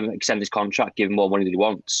 but if you extend his contract, give him more money than he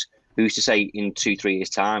wants, who's to say in 2-3 years'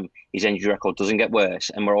 time his injury record doesn't get worse,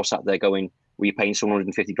 and we're all sat there going, were you paying someone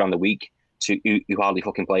 150 grand a week to who hardly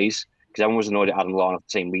fucking plays? Because everyone was annoyed at Adam Lallana for the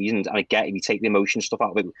same reasons. And I get, if you take the emotion stuff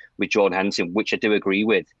out of it with Jordan Henderson, which I do agree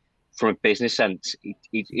with, from a business sense,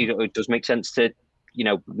 it does make sense to,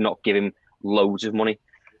 not give him loads of money.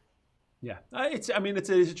 Yeah, it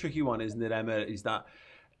is a tricky one, isn't it, Emma? Is that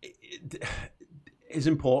his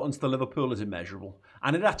importance to Liverpool is immeasurable.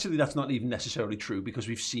 And that's not even necessarily true, because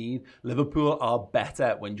we've seen Liverpool are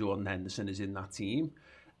better when Jordan Henderson is in that team.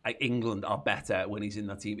 England are better when he's in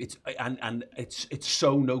that team. It's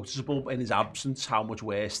so noticeable in his absence how much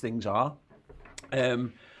worse things are.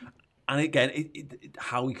 And again,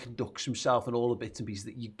 how he conducts himself and all the bits and pieces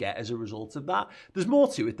that you get as a result of that. There's more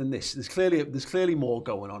to it than this. There's clearly more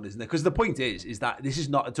going on, isn't there? Because the point is that this is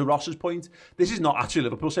not, to Ross's point, this is not actually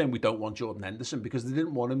Liverpool saying we don't want Jordan Henderson, because they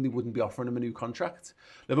didn't want him, they wouldn't be offering him a new contract.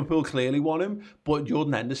 Liverpool clearly want him, but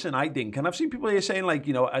Jordan Henderson, I think, and I've seen people here saying, like,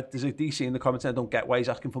 there's a DC in the comments, I don't get why he's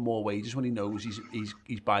asking for more wages when he knows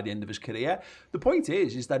he's by the end of his career. The point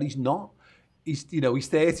is that he's not. He's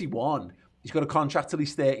 31. He's got a contract till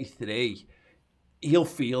he's 33. He'll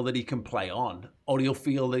feel that he can play on, or he'll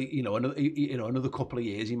feel that another couple of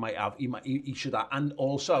years he should have. And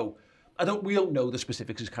also, we don't know the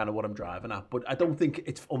specifics, is kind of what I'm driving at. But I don't think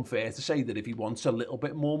it's unfair to say that if he wants a little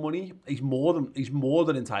bit more money, he's more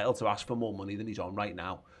than entitled to ask for more money than he's on right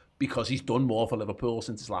now, because he's done more for Liverpool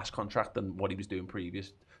since his last contract than what he was doing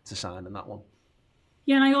previous to signing that one.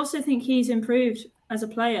 Yeah, and I also think he's improved as a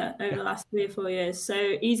player over the last 3 or 4 years.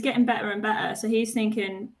 So he's getting better and better. So he's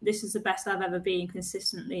thinking, this is the best I've ever been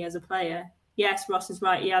consistently as a player. Yes, Ross is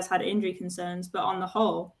right. He has had injury concerns, but on the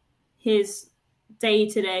whole, his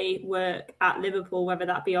day-to-day work at Liverpool, whether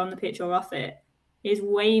that be on the pitch or off it, is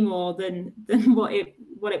way more than what it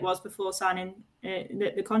what it was before signing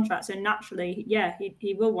the contract. So naturally, yeah,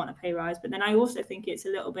 he will want a pay rise. But then I also think it's a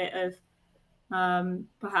little bit of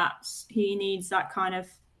perhaps he needs that kind of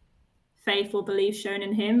faith or belief shown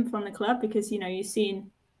in him from the club, because, you know,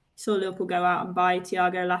 saw Liverpool go out and buy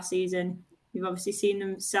Thiago last season. You've obviously seen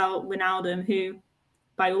them sell Wijnaldum, who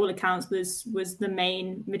by all accounts was the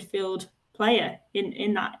main midfield player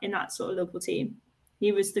in that sort of Liverpool team.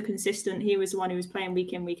 He was the one who was playing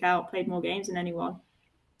week in, week out, played more games than anyone.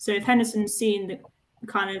 So if Henderson's seen the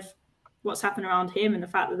kind of what's happened around him and the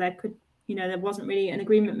fact that there wasn't really an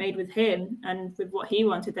agreement made with him and with what he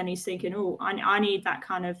wanted, then he's thinking, I need that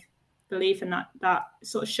kind of belief and that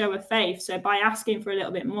sort of show of faith. So by asking for a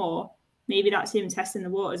little bit more, maybe that's him testing the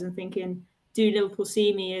waters and thinking, do Liverpool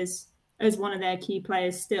see me as one of their key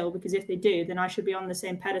players still? Because if they do, then I should be on the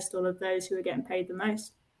same pedestal of those who are getting paid the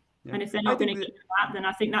most. Yeah. And if they're not going to do that, then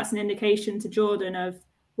I think that's an indication to Jordan of,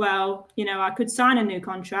 well, you know, I could sign a new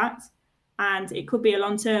contract and it could be a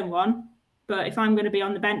long-term one, but if I'm going to be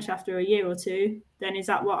on the bench after a year or two, then is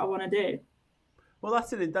that what I want to do? Well,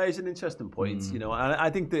 that is an interesting point, you know, and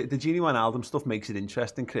I think the Gini Wijnaldum stuff makes it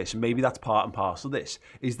interesting, Chris, and maybe that's part and parcel of this,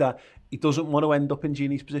 is that he doesn't want to end up in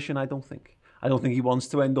Gini's position, I don't think. I don't think he wants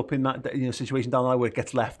to end up in that situation down the line where it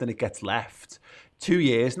gets left and it gets left. 2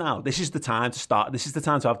 years now. This is the time to start. This is the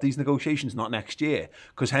time to have these negotiations, not next year,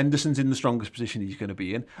 because Henderson's in the strongest position he's going to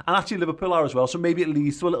be in, and actually Liverpool are as well. So maybe it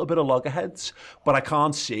leads to a little bit of loggerheads. But I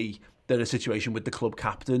can't see that a situation with the club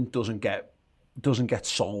captain doesn't get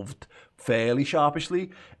solved fairly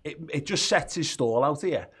sharpishly. It just sets his stall out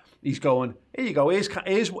here. He's going, here you go.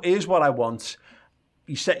 Here's what I want.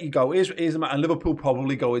 Here's the, and Liverpool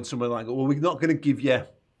probably going somewhere like, well, we're not going to give you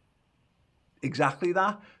exactly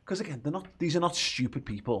that, because again, these are not stupid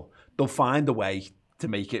people. They'll find a way to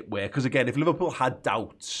make it work. Because again, if Liverpool had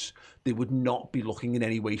doubts, they would not be looking in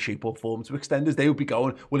any way, shape or form to extend us. They would be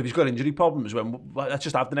going, well, if he's got injury problems, let's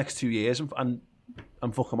just have the next 2 years and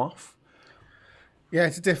fuck him off. Yeah,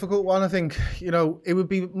 it's a difficult one. I think, you know, it would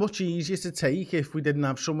be much easier to take if we didn't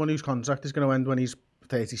have someone whose contract is going to end when he's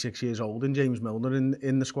 36 years old and James Milner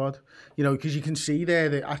in the squad. You know, because you can see there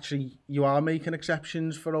that actually you are making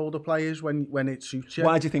exceptions for older players when it suits you.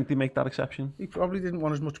 Why do you think they make that exception? He probably didn't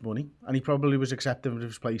want as much money, and he probably was accepting of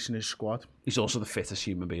his place in his squad. He's also the fittest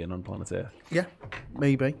human being on planet Earth. Yeah,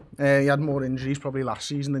 maybe. He had more injuries probably last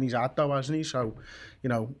season than he's had though, hasn't he? So, you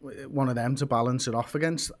know, one of them to balance it off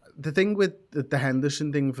against. The thing with the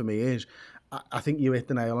Henderson thing for me is, I think you hit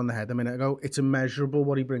the nail on the head a minute ago. It's immeasurable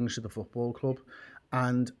what he brings to the football club.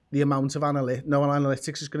 And the amount of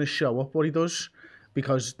analytics is going to show up what he does,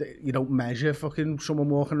 because you don't measure fucking someone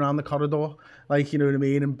walking around the corridor, like, you know what I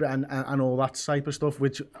mean, and all that type of stuff,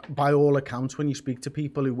 which by all accounts, when you speak to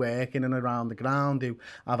people who work in and around the ground, who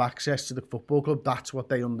have access to the football club, that's what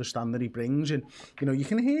they understand that he brings. And, you know, you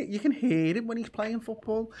can hear it when he's playing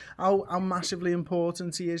football, how massively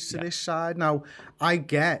important he is to this side. Now, I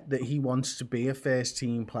get that he wants to be a first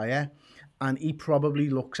team player, and he probably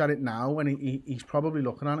looks at it now, and he's probably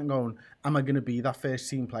looking at it and going, am I going to be that first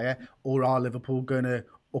team player, or are Liverpool going to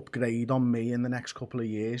upgrade on me in the next couple of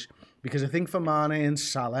years? Because I think for Mane and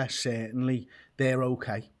Salah, certainly, they're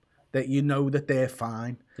okay. That you know that they're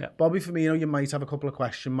fine. Yeah. Bobby Firmino, you might have a couple of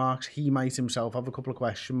question marks. He might himself have a couple of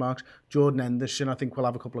question marks. Jordan Henderson, I think, will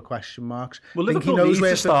have a couple of question marks. Well, Liverpool needs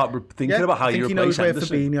to start thinking about how you replace Henderson. I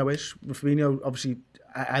think he knows where Fabinho is. Fabinho, obviously,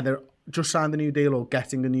 either just signed a new deal or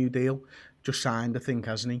getting a new deal. Just signed, I think,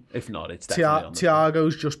 hasn't he? If not, it's definitely on the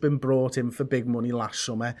Thiago's just been brought in for big money last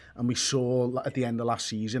summer, and we saw at the end of last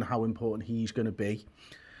season how important he's going to be.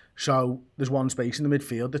 So there's one space in the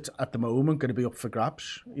midfield that's at the moment going to be up for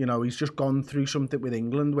grabs. You know, he's just gone through something with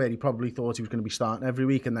England where he probably thought he was going to be starting every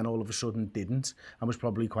week, and then all of a sudden didn't, and was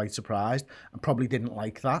probably quite surprised, and probably didn't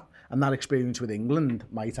like that. And that experience with England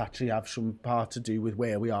might actually have some part to do with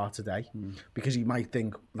where we are today, because he might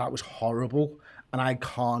think that was horrible, and I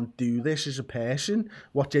can't do this as a person.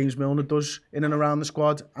 What James Milner does in and around the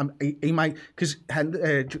squad, he might, because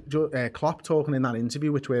Klopp, talking in that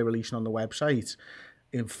interview, which we're releasing on the website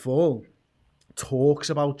in full, talks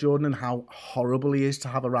about Jordan and how horrible he is to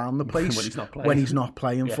have around the place when he's not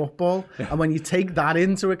playing football. Yeah. And when you take that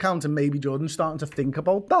into account, and maybe Jordan's starting to think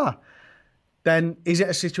about that, then is it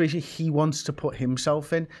a situation he wants to put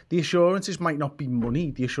himself in? The assurances might not be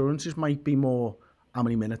money. The assurances might be more, how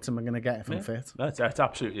many minutes am I going to get if I'm fit? That's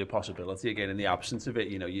absolutely a possibility. Again, in the absence of it,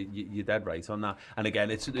 you know, you're dead right on that. And again,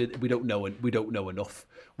 we don't know enough.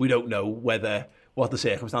 We don't know what the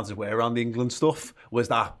circumstances were around the England stuff. Was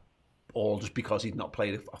that all just because he'd not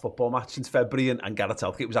played a football match since February, and Gareth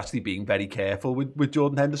Southgate was actually being very careful with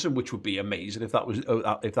Jordan Henderson, which would be amazing if that was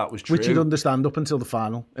true. Which you'd understand up until the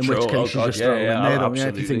final, in which case you just throw him in there, don't you,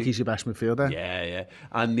 if you think he's your best midfielder. Yeah.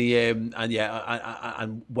 And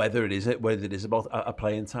whether it is about a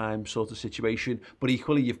playing time sort of situation, but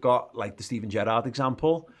equally you've got like the Steven Gerrard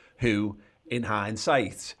example, who in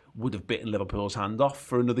hindsight would have bitten Liverpool's hand off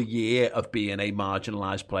for another year of being a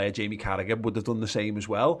marginalised player. Jamie Carragher would have done the same as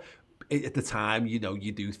well. At the time, you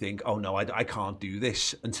do think, oh no, I can't do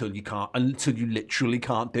this until you literally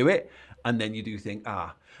can't do it. And then you do think,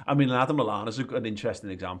 I mean, Adam Lallana's an interesting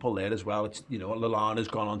example there as well. It's, Lallana's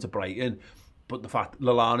gone on to Brighton, but the fact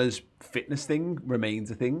Lallana's fitness thing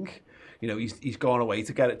remains a thing. He's gone away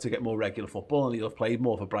to get more regular football, and he'll have played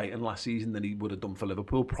more for Brighton last season than he would have done for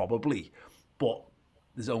Liverpool, probably. But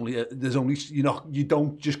there's only you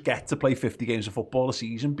don't just get to play 50 games of football a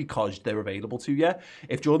season because they're available to you.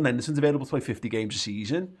 If Jordan Henderson's available to play 50 games a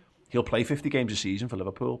season, he'll play 50 games a season for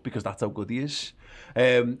Liverpool because that's how good he is.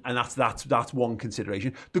 And that's one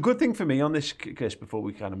consideration. The good thing for me on this, Chris, before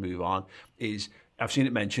we kind of move on, is I've seen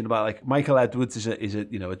it mentioned about like Michael Edwards is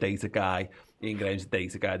a data guy. Ian Graham's a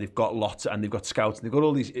data guy. They've got lots, and they've got scouts, and they've got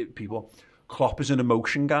all these people. Klopp is an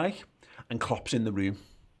emotion guy, and Klopp's in the room.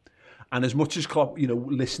 And as much as Klopp,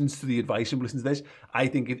 listens to the advice and listens to this, I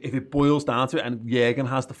think if it boils down to it, and Jurgen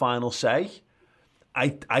has the final say,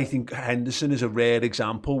 I think Henderson is a rare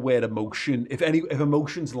example where emotion, if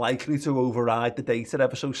emotion's likely to override the data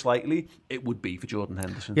ever so slightly, it would be for Jordan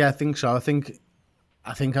Henderson. Yeah, I think so. I think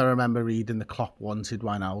I remember reading the Klopp wanted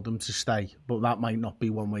Wijnaldum to stay, but that might not be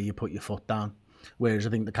one where you put your foot down. Whereas I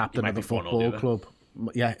think the captain of the football club,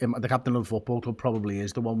 the captain of the football club probably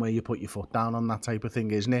is the one where you put your foot down on that type of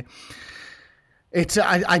thing, isn't it?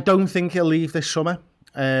 I don't think he'll leave this summer,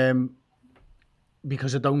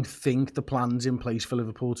 because I don't think the plan's in place for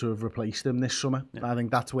Liverpool to have replaced him this summer. Yeah. I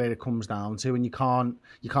think that's where it comes down to, and you can't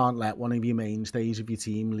let one of your mainstays of your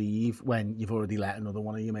team leave when you've already let another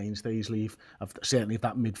one of your mainstays leave. Certainly, if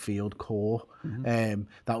that midfield core,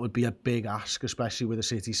 that would be a big ask, especially with a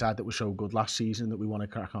City side that was so good last season that we want to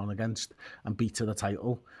crack on against and beat to the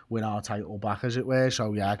title, win our title back, as it were.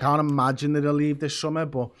 So yeah, I can't imagine that he'll leave this summer,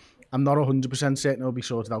 but I'm not 100% certain it'll be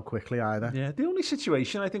sorted out quickly either. Yeah, the only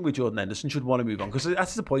situation I think with Jordan Henderson should want to move on, because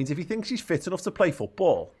that's the point. If he thinks he's fit enough to play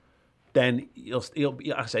football, then he'll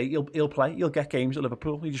play. He'll get games at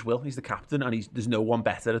Liverpool. He just will. He's the captain, and there's no one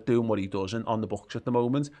better at doing what he does on the books at the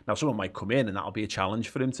moment. Now, someone might come in, and that'll be a challenge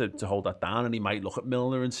for him to hold that down, and he might look at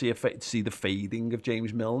Milner and see the fading of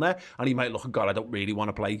James Milner, and he might look at, God, I don't really want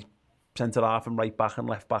to play centre half and right back and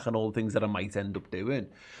left back and all the things that I might end up doing.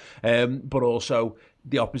 But also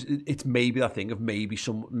the opposite, it's maybe that thing of maybe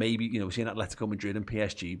seeing Atletico Madrid and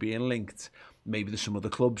PSG being linked. Maybe there's some other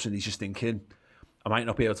clubs and he's just thinking, I might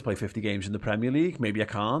not be able to play 50 games in the Premier League. Maybe I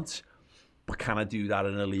can't. But can I do that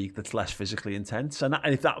in a league that's less physically intense? And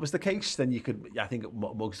if that was the case, then I think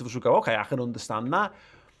most of us would go, okay, I can understand that.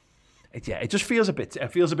 It just feels a bit.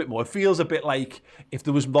 It feels a bit more. It feels a bit like if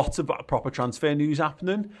there was lots of proper transfer news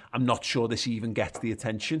happening, I'm not sure this even gets the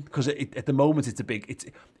attention, because at the moment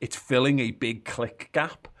it's filling a big click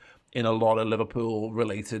gap in a lot of Liverpool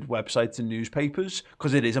related websites and newspapers,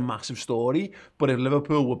 because it is a massive story. But if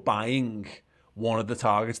Liverpool were buying one of the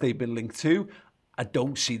targets they've been linked to, I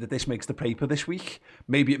don't see that this makes the paper this week.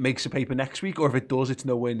 Maybe it makes the paper next week, or if it does, it's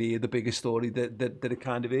nowhere near the biggest story that it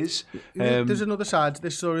kind of is. There's another side to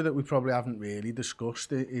this story that we probably haven't really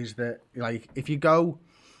discussed, is that, like, if you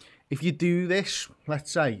do this,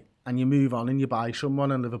 let's say, and you move on and you buy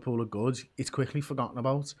someone and Liverpool are good, it's quickly forgotten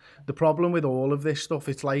about. The problem with all of this stuff,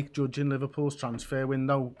 it's like judging Liverpool's transfer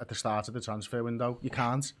window at the start of the transfer window. You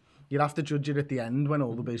can't. You'd have to judge it at the end when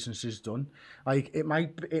all the business is done. Like, it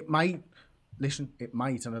might. Listen, it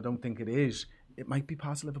might, and I don't think it is. It might be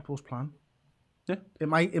part of Liverpool's plan. Yeah. It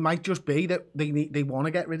might just be that they want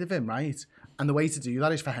to get rid of him, right? And the way to do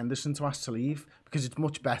that is for Henderson to ask to leave, because it's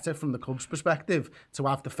much better from the club's perspective to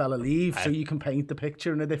have the fella leave, so you can paint the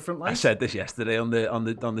picture in a different light. I said this yesterday on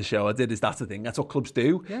the show. I did. That's the thing. That's what clubs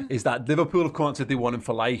do. Yeah. Is that Liverpool have come out and said they want him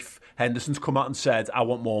for life. Henderson's come out and said, I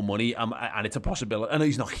want more money, and it's a possibility. I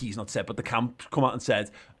know he's not said, but the camp come out and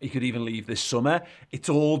said he could even leave this summer. It's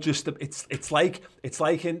all just it's like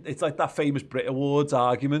that famous Brit Awards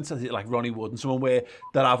argument, like Ronnie Wood and someone, where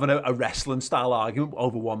they're having a wrestling style argument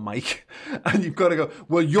over one mic. And you've got to go,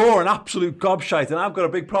 well, you're an absolute gobshite and I've got a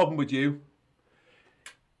big problem with you.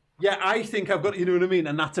 Yeah, I think I've got, you know what I mean,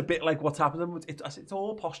 and that's a bit like what's happening. It's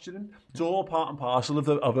all posturing. It's all part and parcel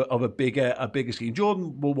of a bigger scheme.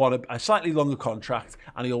 Jordan will want a slightly longer contract,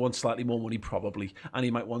 and he'll want slightly more money probably, and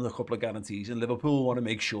he might want a couple of guarantees. And Liverpool will want to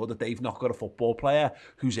make sure that they've not got a football player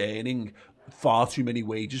who's earning far too many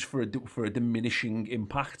wages for a diminishing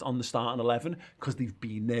impact on the starting 11 because they've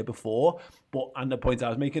been there before. And the point I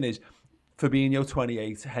was making is, Fabinho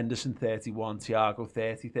 28, Henderson 31, Thiago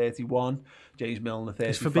 30, 31, James Milner 35.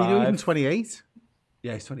 Is Fabinho even 28?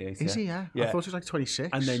 Yeah, he's 28. Is he? Yeah. I thought he was like 26.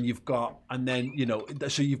 And then you've got, and then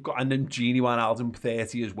Gini Wijnaldum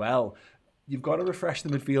 30 as well. You've got to refresh the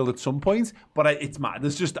midfield at some point, but it's mad.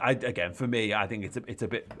 There's just, again, for me, I think it's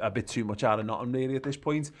a bit too much out of nothing really at this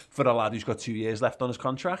point for a lad who's got 2 years left on his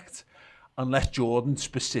contract, unless Jordan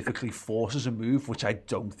specifically forces a move, which I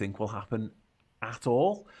don't think will happen at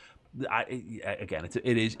all. It's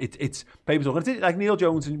paper talking. Like Neil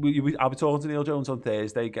Jones, and I'll be talking to Neil Jones on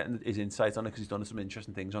Thursday, getting his insights on it because he's done some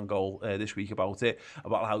interesting things on Goal this week about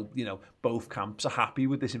how both camps are happy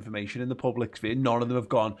with this information in the public sphere. None of them have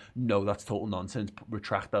gone, no, that's total nonsense,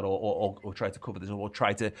 retract that or try to cover this or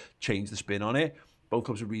try to change the spin on it. Both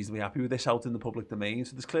clubs are reasonably happy with this out in the public domain,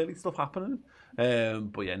 so there's clearly stuff happening.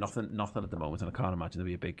 But yeah, nothing at the moment, and I can't imagine there'll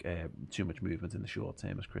be a big, too much movement in the short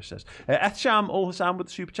term, as Chris says. Ethsham Al-Hassan with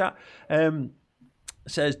the super chat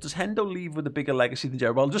says, "Does Hendo leave with a bigger legacy than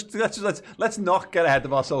Gerrard?" Well, let's not get ahead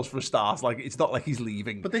of ourselves for a start. Like, it's not like he's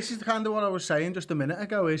leaving. But this is kind of what I was saying just a minute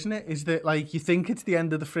ago, isn't it? Is that like you think it's the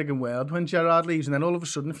end of the frigging world when Gerrard leaves, and then all of a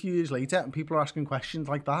sudden, a few years later, and people are asking questions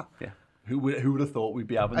like that. Yeah. Who would have thought we'd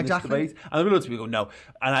be having this debate? And then we look at people go, no.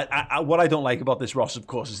 And what I don't like about this, Ross, of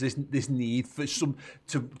course, is this need for to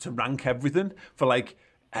rank everything, for like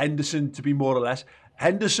Henderson to be more or less.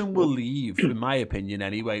 Henderson will leave, in my opinion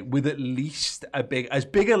anyway, with at least as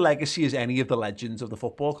big a legacy as any of the legends of the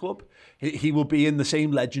football club. He will be in the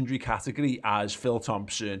same legendary category as Phil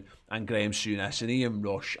Thompson and Graham Souness and Ian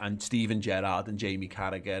Rush and Steven Gerrard and Jamie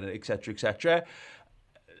Carragher, etc., etc.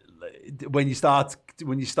 When you start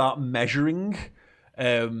measuring,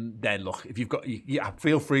 then look, if you've got,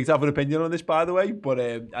 feel free to have an opinion on this, by the way, but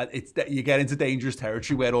you get into dangerous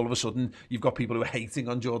territory where all of a sudden you've got people who are hating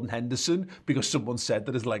on Jordan Henderson because someone said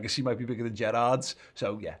that his legacy might be bigger than Gerrard's.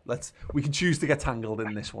 So yeah, we can choose to get tangled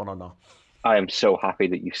in this one or not. I am so happy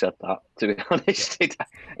that you said that, to be honest.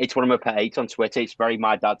 It's one of my pet hates on Twitter. It's very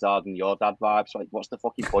my dad's hard and your dad vibes. Like, what's the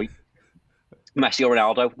fucking point? Messi or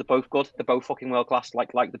Ronaldo, they're both good. They're both fucking world class.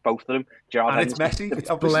 Like the both of them. Gerrard and it's Messi. It's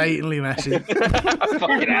blatantly Messi.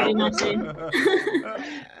 Fucking hell,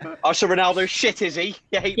 Messi. Oh, so Ronaldo's shit, is he?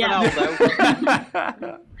 You hate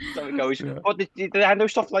Ronaldo. So it goes. Yeah. But the Hendo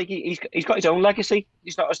stuff, like he's got his own legacy.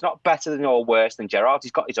 It's not better than or worse than Gerrard.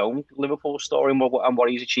 He's got his own Liverpool story and what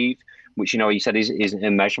he's achieved, which he said is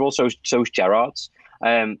immeasurable. So's Gerrard's.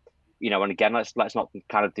 And again, let's not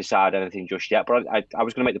kind of decide anything just yet. But I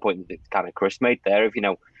was going to make the point that kind of Chris made there.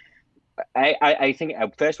 I think,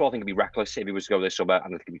 first of all, I think it'd be reckless if he was to go this summer, and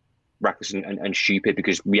I think it'd be reckless and stupid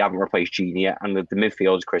because we haven't replaced Gini yet. And the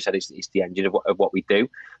midfield, as Chris said, is the engine of what we do.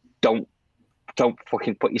 Don't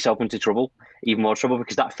fucking put yourself into trouble, even more trouble,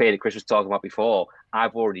 because that fear that Chris was talking about before,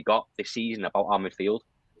 I've already got this season about our midfield.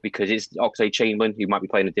 Because it's Oxlade-Chamberlain, who might be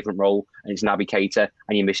playing a different role, and it's Naby Keita,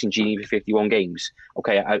 and you're missing Gini for 51 games.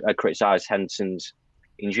 Okay, I criticised Henderson's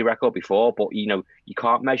injury record before, but you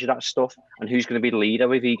can't measure that stuff. And who's going to be the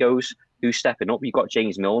leader if he goes? Who's stepping up? You've got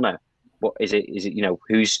James Milner. What is it?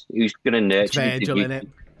 Who's going to nurture? It's Virgil, isn't it?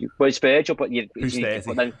 Well, it's Virgil, but who's 30?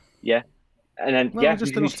 But then, yeah, and then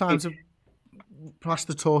just enough time to pass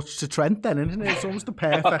the torch to Trent, then, isn't it? It's almost the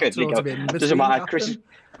perfect sort of in. Doesn't matter.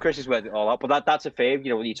 Chris is worth it all out. But that's a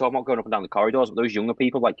favour. When you're talking about going up and down the corridors, but those younger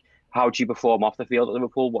people, like, how do you perform off the field at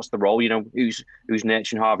Liverpool? What's the role? Who's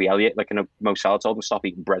nurturing Harvey Elliott? Like, Mo Salah told him to stop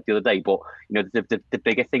eating bread the other day. But the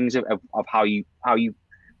bigger things of how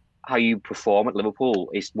you perform at Liverpool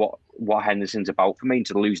is what Henderson's about for me. And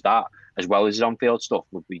to lose that as well as his on-field stuff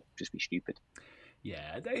would just be stupid.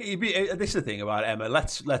 Yeah, this is the thing about Emma.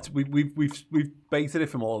 We've baited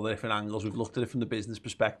it from all the different angles. We've looked at it from the business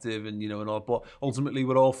perspective, and all. But ultimately,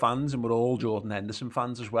 we're all fans, and we're all Jordan Henderson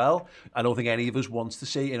fans as well. I don't think any of us wants to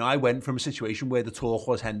see. I went from a situation where the talk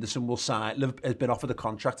was Henderson has been offered a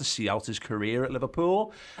contract to see out his career at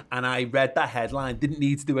Liverpool, and I read that headline, didn't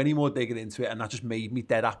need to do any more digging into it, and that just made me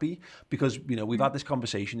dead happy because we've had this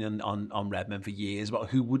conversation on Redmen for years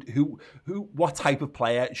about what type of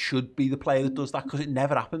player should be the player that does that. Because it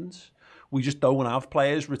never happens. We just don't have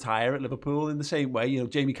players retire at Liverpool in the same way.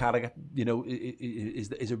 Jamie Carragher,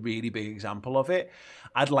 is a really big example of it.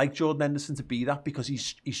 I'd like Jordan Henderson to be that because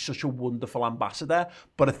he's such a wonderful ambassador.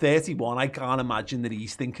 But at 31, I can't imagine that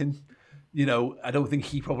he's thinking, you know, I don't think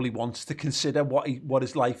he probably wants to consider what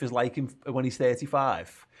his life is like when he's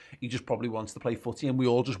 35. He just probably wants to play footy, and we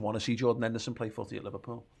all just want to see Jordan Henderson play footy at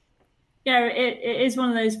Liverpool. Yeah, it is one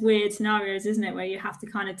of those weird scenarios, isn't it, where you have to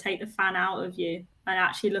kind of take the fan out of you and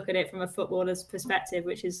actually look at it from a footballer's perspective,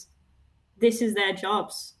 which is, this is their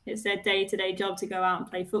jobs. It's their day-to-day job to go out and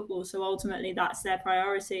play football. So ultimately, that's their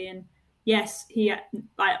priority. And yes, he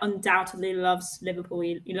undoubtedly loves Liverpool.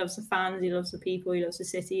 He loves the fans. He loves the people. He loves the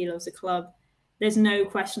city. He loves the club. There's no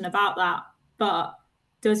question about that. But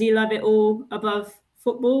does he love it all above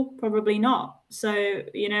football? Probably not. So,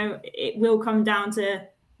 you know, it will come down to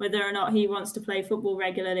whether or not he wants to play football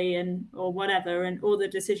regularly or whatever, and all the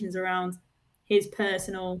decisions around his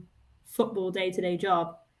personal football day-to-day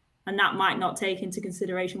job. And that might not take into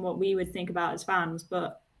consideration what we would think about as fans.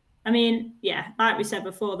 But I mean, yeah, like we said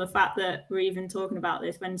before, the fact that we're even talking about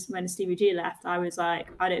this when Stevie G left, I was like,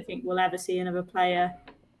 I don't think we'll ever see another player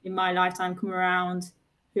in my lifetime come around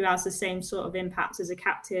who has the same sort of impact as a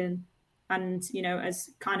captain and, you know,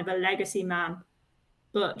 as kind of a legacy man.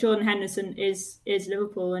 But Jordan Henderson is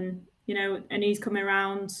Liverpool, and, you know, and he's come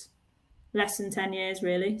around less than 10 years,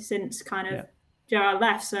 really, since kind of Gerrard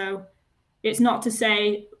left. So it's not to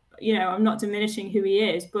say, you know, I'm not diminishing who he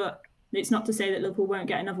is, but it's not to say that Liverpool won't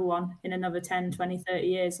get another one in another 10, 20, 30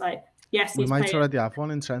 years. Like, yes, we might already have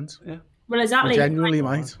one in Trent. Yeah. Well, exactly. We genuinely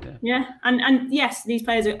might. Yeah. And yes, these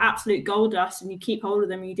players are absolute gold dust, and you keep hold of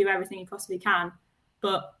them and you do everything you possibly can.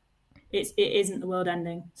 But it isn't the world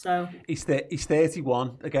ending. So he's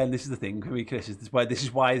 31. Again, this is the thing for me, Chris. This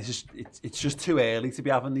is why it's just too early to be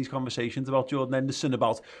having these conversations about Jordan Henderson,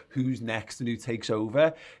 about who's next and who takes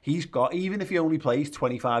over. He's got, even if he only plays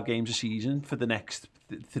 25 games a season for the next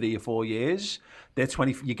 3 or 4 years,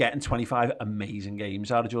 you're getting 25 amazing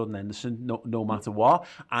games out of Jordan Henderson, no matter what.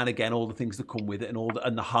 And again, all the things that come with it,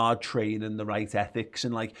 and the hard training and the right ethics,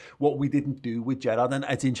 and like what we didn't do with Gerrard. And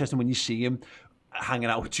it's interesting when you see him hanging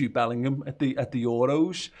out with Jude Bellingham at the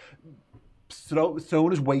Euros,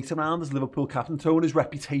 throwing his weight around as Liverpool captain, throwing his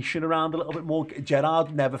reputation around a little bit more.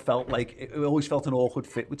 Gerrard never felt like, it always felt an awkward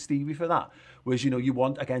fit with Stevie for that. Whereas, you know, you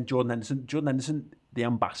want, again, Jordan Henderson, the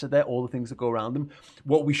ambassador, all the things that go around him.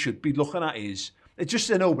 What we should be looking at is, it's just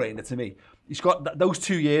a no-brainer to me. He's got those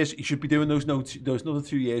 2 years. He should be doing those another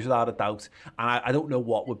 2 years without a doubt. And I don't know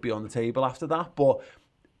what would be on the table after that. But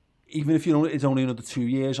even if it's only another 2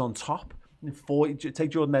 years on top, take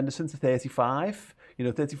Jordan Henderson to 35,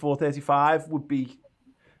 34, 35 would be...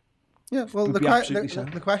 Yeah, well,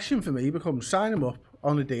 the question for me becomes, sign him up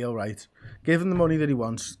on a deal, right? Give him the money that he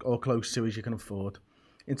wants, or close to as you can afford.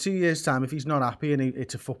 In 2 years' time, if he's not happy and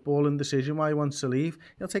it's a footballing decision why he wants to leave,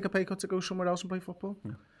 he'll take a pay cut to go somewhere else and play football.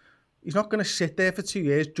 Yeah. He's not going to sit there for 2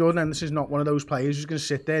 years. Jordan Henderson's not one of those players who's going to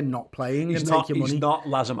sit there not playing take your money. He's not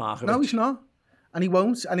Lazar Markovic. No, he's not. And he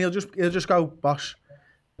won't. And he'll just go, boss,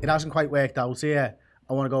 it hasn't quite worked out here.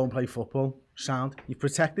 I want to go and play football. Sound. You've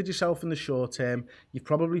protected yourself in the short term. You've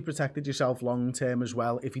probably protected yourself long term as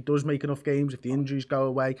well. If he does make enough games, if the injuries go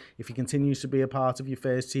away, if he continues to be a part of your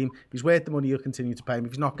first team, if he's worth the money, you'll continue to pay him.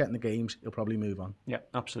 If he's not getting the games, he'll probably move on. Yeah,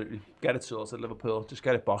 absolutely. Get it sorted, Liverpool. Just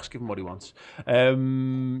get it, boss. Give him what he wants.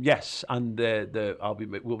 Yes, and I'll be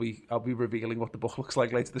revealing what the book looks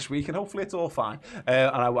like later this week, and hopefully it's all fine.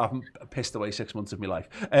 And I haven't pissed away 6 months of my life.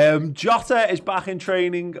 Jota is back in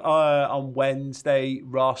training on Wednesday.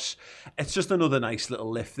 Ross, it's just another nice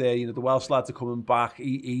little lift there. You know, the Welsh lads are coming back.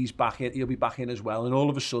 He's back in. He'll be back in as well. And all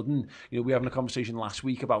of a sudden, you know, we were having a conversation last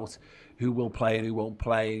week about who will play and who won't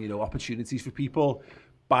play. You know, opportunities for people.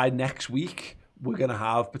 By next week, we're going to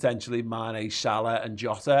have potentially Mane, Salah, and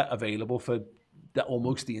Jota available for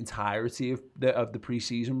almost the entirety of the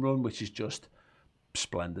pre-season run, which is just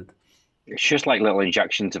splendid. It's just like little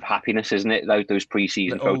injections of happiness, isn't it? Those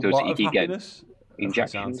pre-season photos that you get.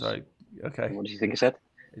 Injections. Sounds right. Okay. What did you think I said?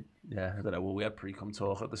 Yeah, I don't know. Well, we had pre-com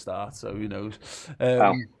talk at the start, so who knows?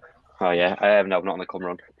 Oh yeah. No, not on the come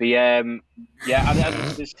run. But yeah,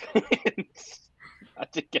 I just I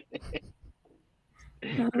did get it.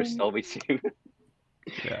 Chris told me to.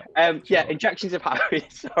 Yeah. Injections of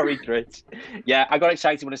happiness. Sorry, Chris. Yeah, I got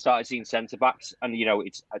excited when I started seeing centre backs, and you know,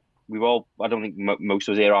 I don't think most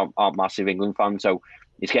of us here aren't massive England fans, so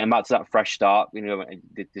it's getting back to that fresh start. You know,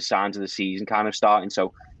 the signs of the season kind of starting.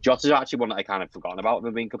 So Jota's actually one that I kind of forgotten about, if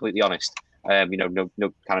I'm being completely honest. You know,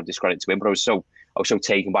 no kind of discredit to him, but I was so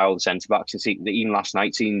taken by all the centre backs, and even last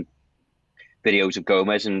night seeing videos of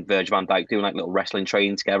Gomez and Virgil van Dijk doing like little wrestling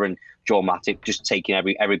training together, and Joel Matip just taking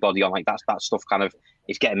everybody on, like that stuff kind of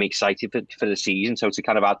is getting me excited for the season. So to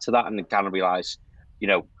kind of add to that and kind of realise, you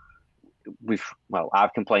know,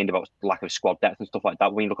 I've complained about the lack of squad depth and stuff like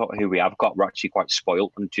that. When you look at who we have got, we're actually quite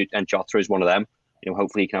spoiled, and Jota is one of them.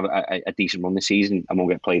 hopefully he can have a decent run this season and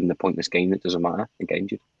won't get played in the pointless game that doesn't matter and get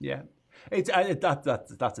injured. Yeah. That's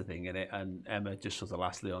a thing, isn't it? And Emma, just sort of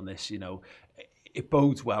lastly on this, it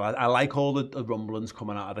bodes well. I like all the rumblings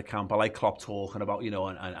coming out of the camp. I like Klopp talking about,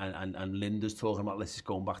 and Linda's talking about let's just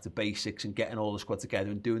going back to basics and getting all the squad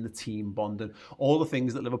together and doing the team bonding, all the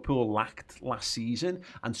things that Liverpool lacked last season,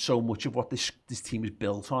 and so much of what this team is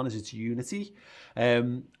built on is its unity.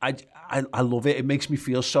 I love it. It makes me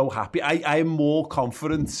feel so happy. I am more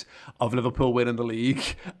confident of Liverpool winning the league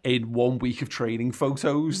in 1 week of training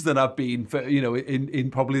photos than I've been for,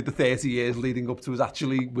 in probably the 30 years leading up to us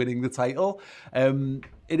actually winning the title.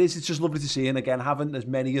 It's just lovely to see, and again, having as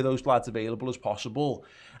many of those lads available as possible,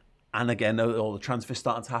 and again, all the transfers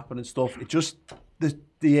starting to happen and stuff, it just,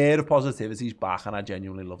 the air of positivity is back, and I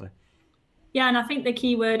genuinely love it. Yeah, and I think the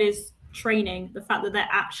key word is training, the fact that they're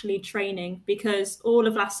actually training, because all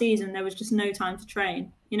of last season there was just no time to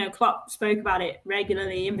train. Klopp spoke about it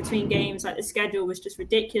regularly in between games, like the schedule was just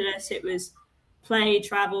ridiculous. It was play,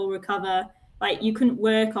 travel, recover. Like you couldn't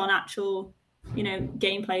work on actual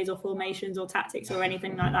game plays or formations or tactics or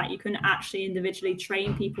anything like that. You couldn't actually individually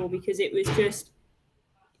train people because it was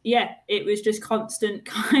just constant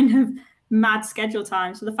kind of mad schedule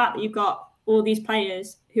time. So the fact that you've got all these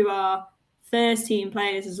players who are first team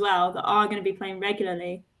players as well that are going to be playing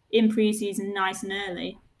regularly in pre-season nice and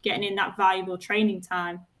early, getting in that valuable training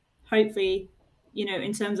time, hopefully,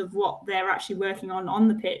 in terms of what they're actually working on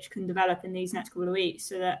the pitch can develop in these next couple of weeks,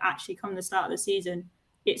 so that actually come the start of the season,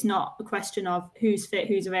 it's not a question of who's fit,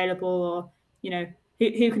 who's available, or,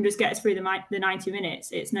 who can just get us through the 90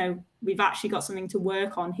 minutes. It's no, we've actually got something to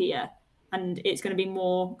work on here. And it's going to be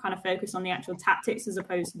more kind of focused on the actual tactics as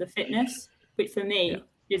opposed to the fitness, which for me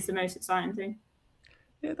is the most exciting thing.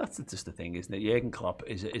 Yeah, that's just the thing, isn't it? Jurgen Klopp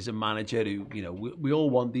is a manager who, we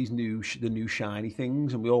all want the new shiny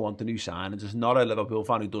things, and we all want the new signings. There's not a Liverpool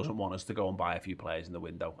fan who doesn't want us to go and buy a few players in the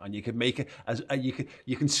window. And you can make it as you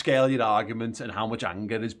can scale your argument and how much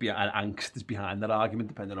anger is angst is behind that argument,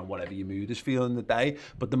 depending on whatever your mood is feeling the day.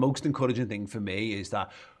 But the most encouraging thing for me is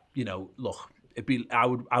that, look. I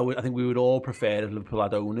think we would all prefer if Liverpool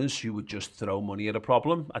had owners who would just throw money at a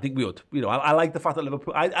problem. I think we would. I like the fact that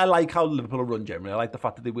Liverpool. I like how Liverpool are run generally. I like the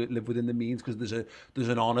fact that they live within the means, because there's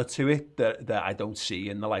an honour to it that I don't see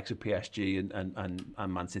in the likes of PSG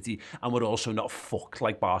and Man City, and we're also not fucked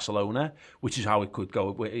like Barcelona, which is how it could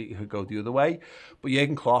go. It could go the other way. But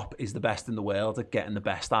Jurgen Klopp is the best in the world at getting the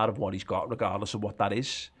best out of what he's got, regardless of what that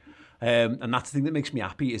is. And that's the thing that makes me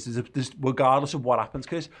happy is there's regardless of what happens,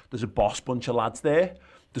 because there's a boss bunch of lads there.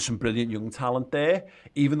 There's some brilliant young talent there.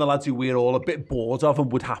 Even the lads who we're all a bit bored of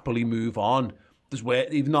and would happily move on.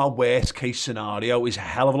 Even our worst case scenario is a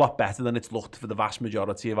hell of a lot better than it's looked for the vast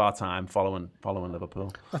majority of our time following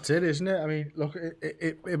Liverpool. That's it, isn't it? I mean, look,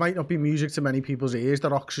 it might not be music to many people's ears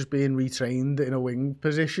that Ox is being retrained in a wing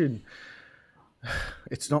position.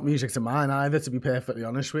 It's not music to mine either, to be perfectly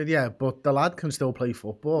honest with you, but the lad can still play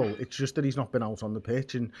football. It's just that he's not been out on the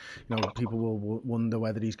pitch, and people will wonder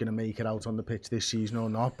whether he's going to make it out on the pitch this season or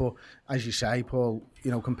not. But as you say, Paul,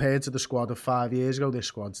 compared to the squad of 5 years ago, this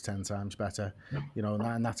squad's 10 times better.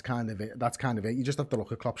 And that's kind of it. That's kind of it. You just have to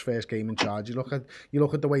look at Klopp's first game in charge. You look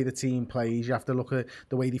at the way the team plays. You have to look at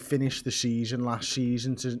the way they finished the season last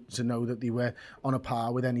season to know that they were on a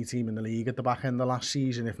par with any team in the league at the back end of last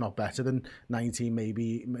season, if not better than 19,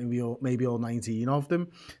 maybe all 19 of them.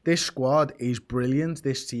 This squad is brilliant.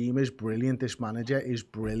 This team is brilliant. This manager is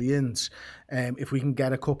brilliant. If we can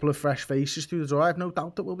get a couple of fresh faces through the door, I have no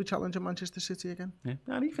doubt that we'll be challenging Manchester City again. Yeah,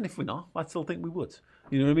 and even if we're not, I still think we would.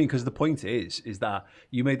 You know what I mean? Because the point is that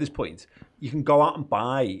you made this point. You can go out and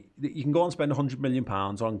spend £100 million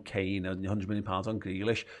on Kane and £100 million on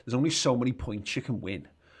Grealish. There's only so many points you can win.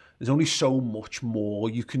 There's only so much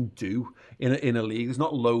more you can do in a league. There's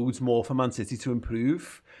not loads more for Man City to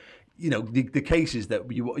improve. The case is that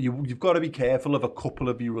you've got to be careful of a couple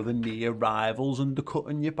of your other near rivals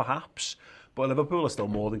undercutting you, perhaps. But Liverpool are still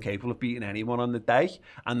more than capable of beating anyone on the day,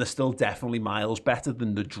 and they're still definitely miles better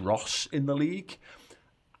than the dross in the league.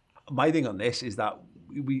 My thing on this is that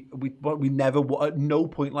we never, at no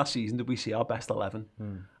point last season did we see our best 11.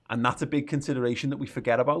 And that's a big consideration that we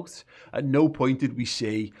forget about. At no point did we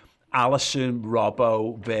see Alisson,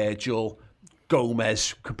 Robbo, Virgil,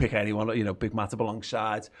 Gomez, could pick anyone, Big Matip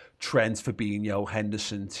alongside, Trent, Fabinho,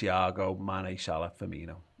 Henderson, Thiago, Mane, Salah,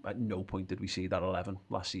 Firmino. At no point did we see that 11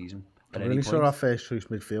 last season. I really saw our first choice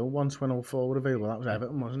midfield once when all four were available. That was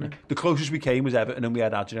Everton, wasn't it? The closest we came was Everton, and we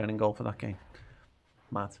had Adrian in goal for that game.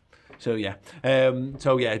 Mad.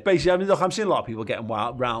 Basically, I mean, look, I'm seeing a lot of people getting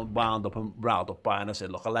wound up by, and I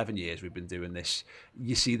said, look, 11 years we've been doing this.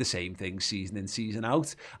 You see the same thing season in, season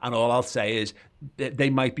out, and all I'll say is they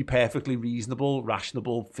might be perfectly reasonable,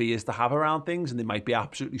 rational fears to have around things, and they might be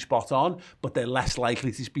absolutely spot on, but they're less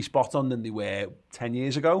likely to be spot on than they were 10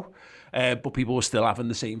 years ago. But people were still having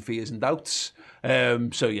the same fears and doubts. So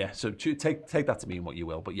take that to mean what you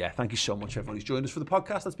will. But yeah, thank you so much, everyone who's joined us for the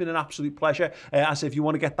podcast. It's been an absolute pleasure. As if you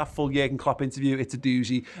want to get that full Jurgen Klopp interview, it's a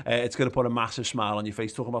doozy. It's going to put a massive smile on your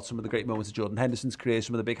face, talking about some of the great moments of Jordan Henderson's career,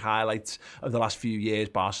 some of the big highlights of the last few years,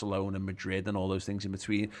 Barcelona, Madrid, and all those things in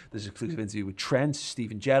between. There's an exclusive interview with Trent,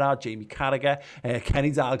 Steven Gerrard, Jamie Carragher,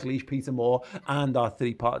 Kenny Dalglish, Peter Moore, and our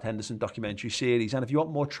 3-part Henderson documentary series. And if you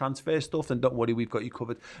want more transfer stuff, then don't worry, we've got you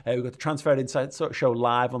covered. We've got the Transfer Insight show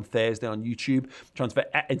live on Thursday on YouTube. Transfer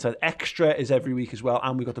Insight Extra is every week as well,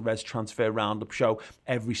 and we've got the Reds Transfer Roundup show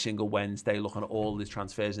every single Wednesday, looking at all these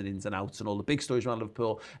transfers and ins and outs and all the big stories around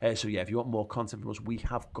Liverpool. So yeah, if you want more content from us, we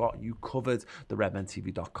have got you covered. The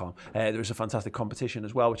redmentv.com. There is a fantastic competition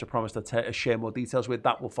as well, which I promised I'd share more details with.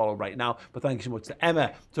 That will follow right now. But thank you so much to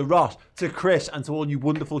Emma, to Ross, to Chris, and to all you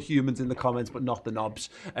wonderful humans in the comments, but not the knobs.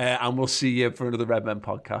 And we'll see you for another Redmen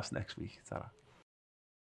podcast next week. Ta-ra.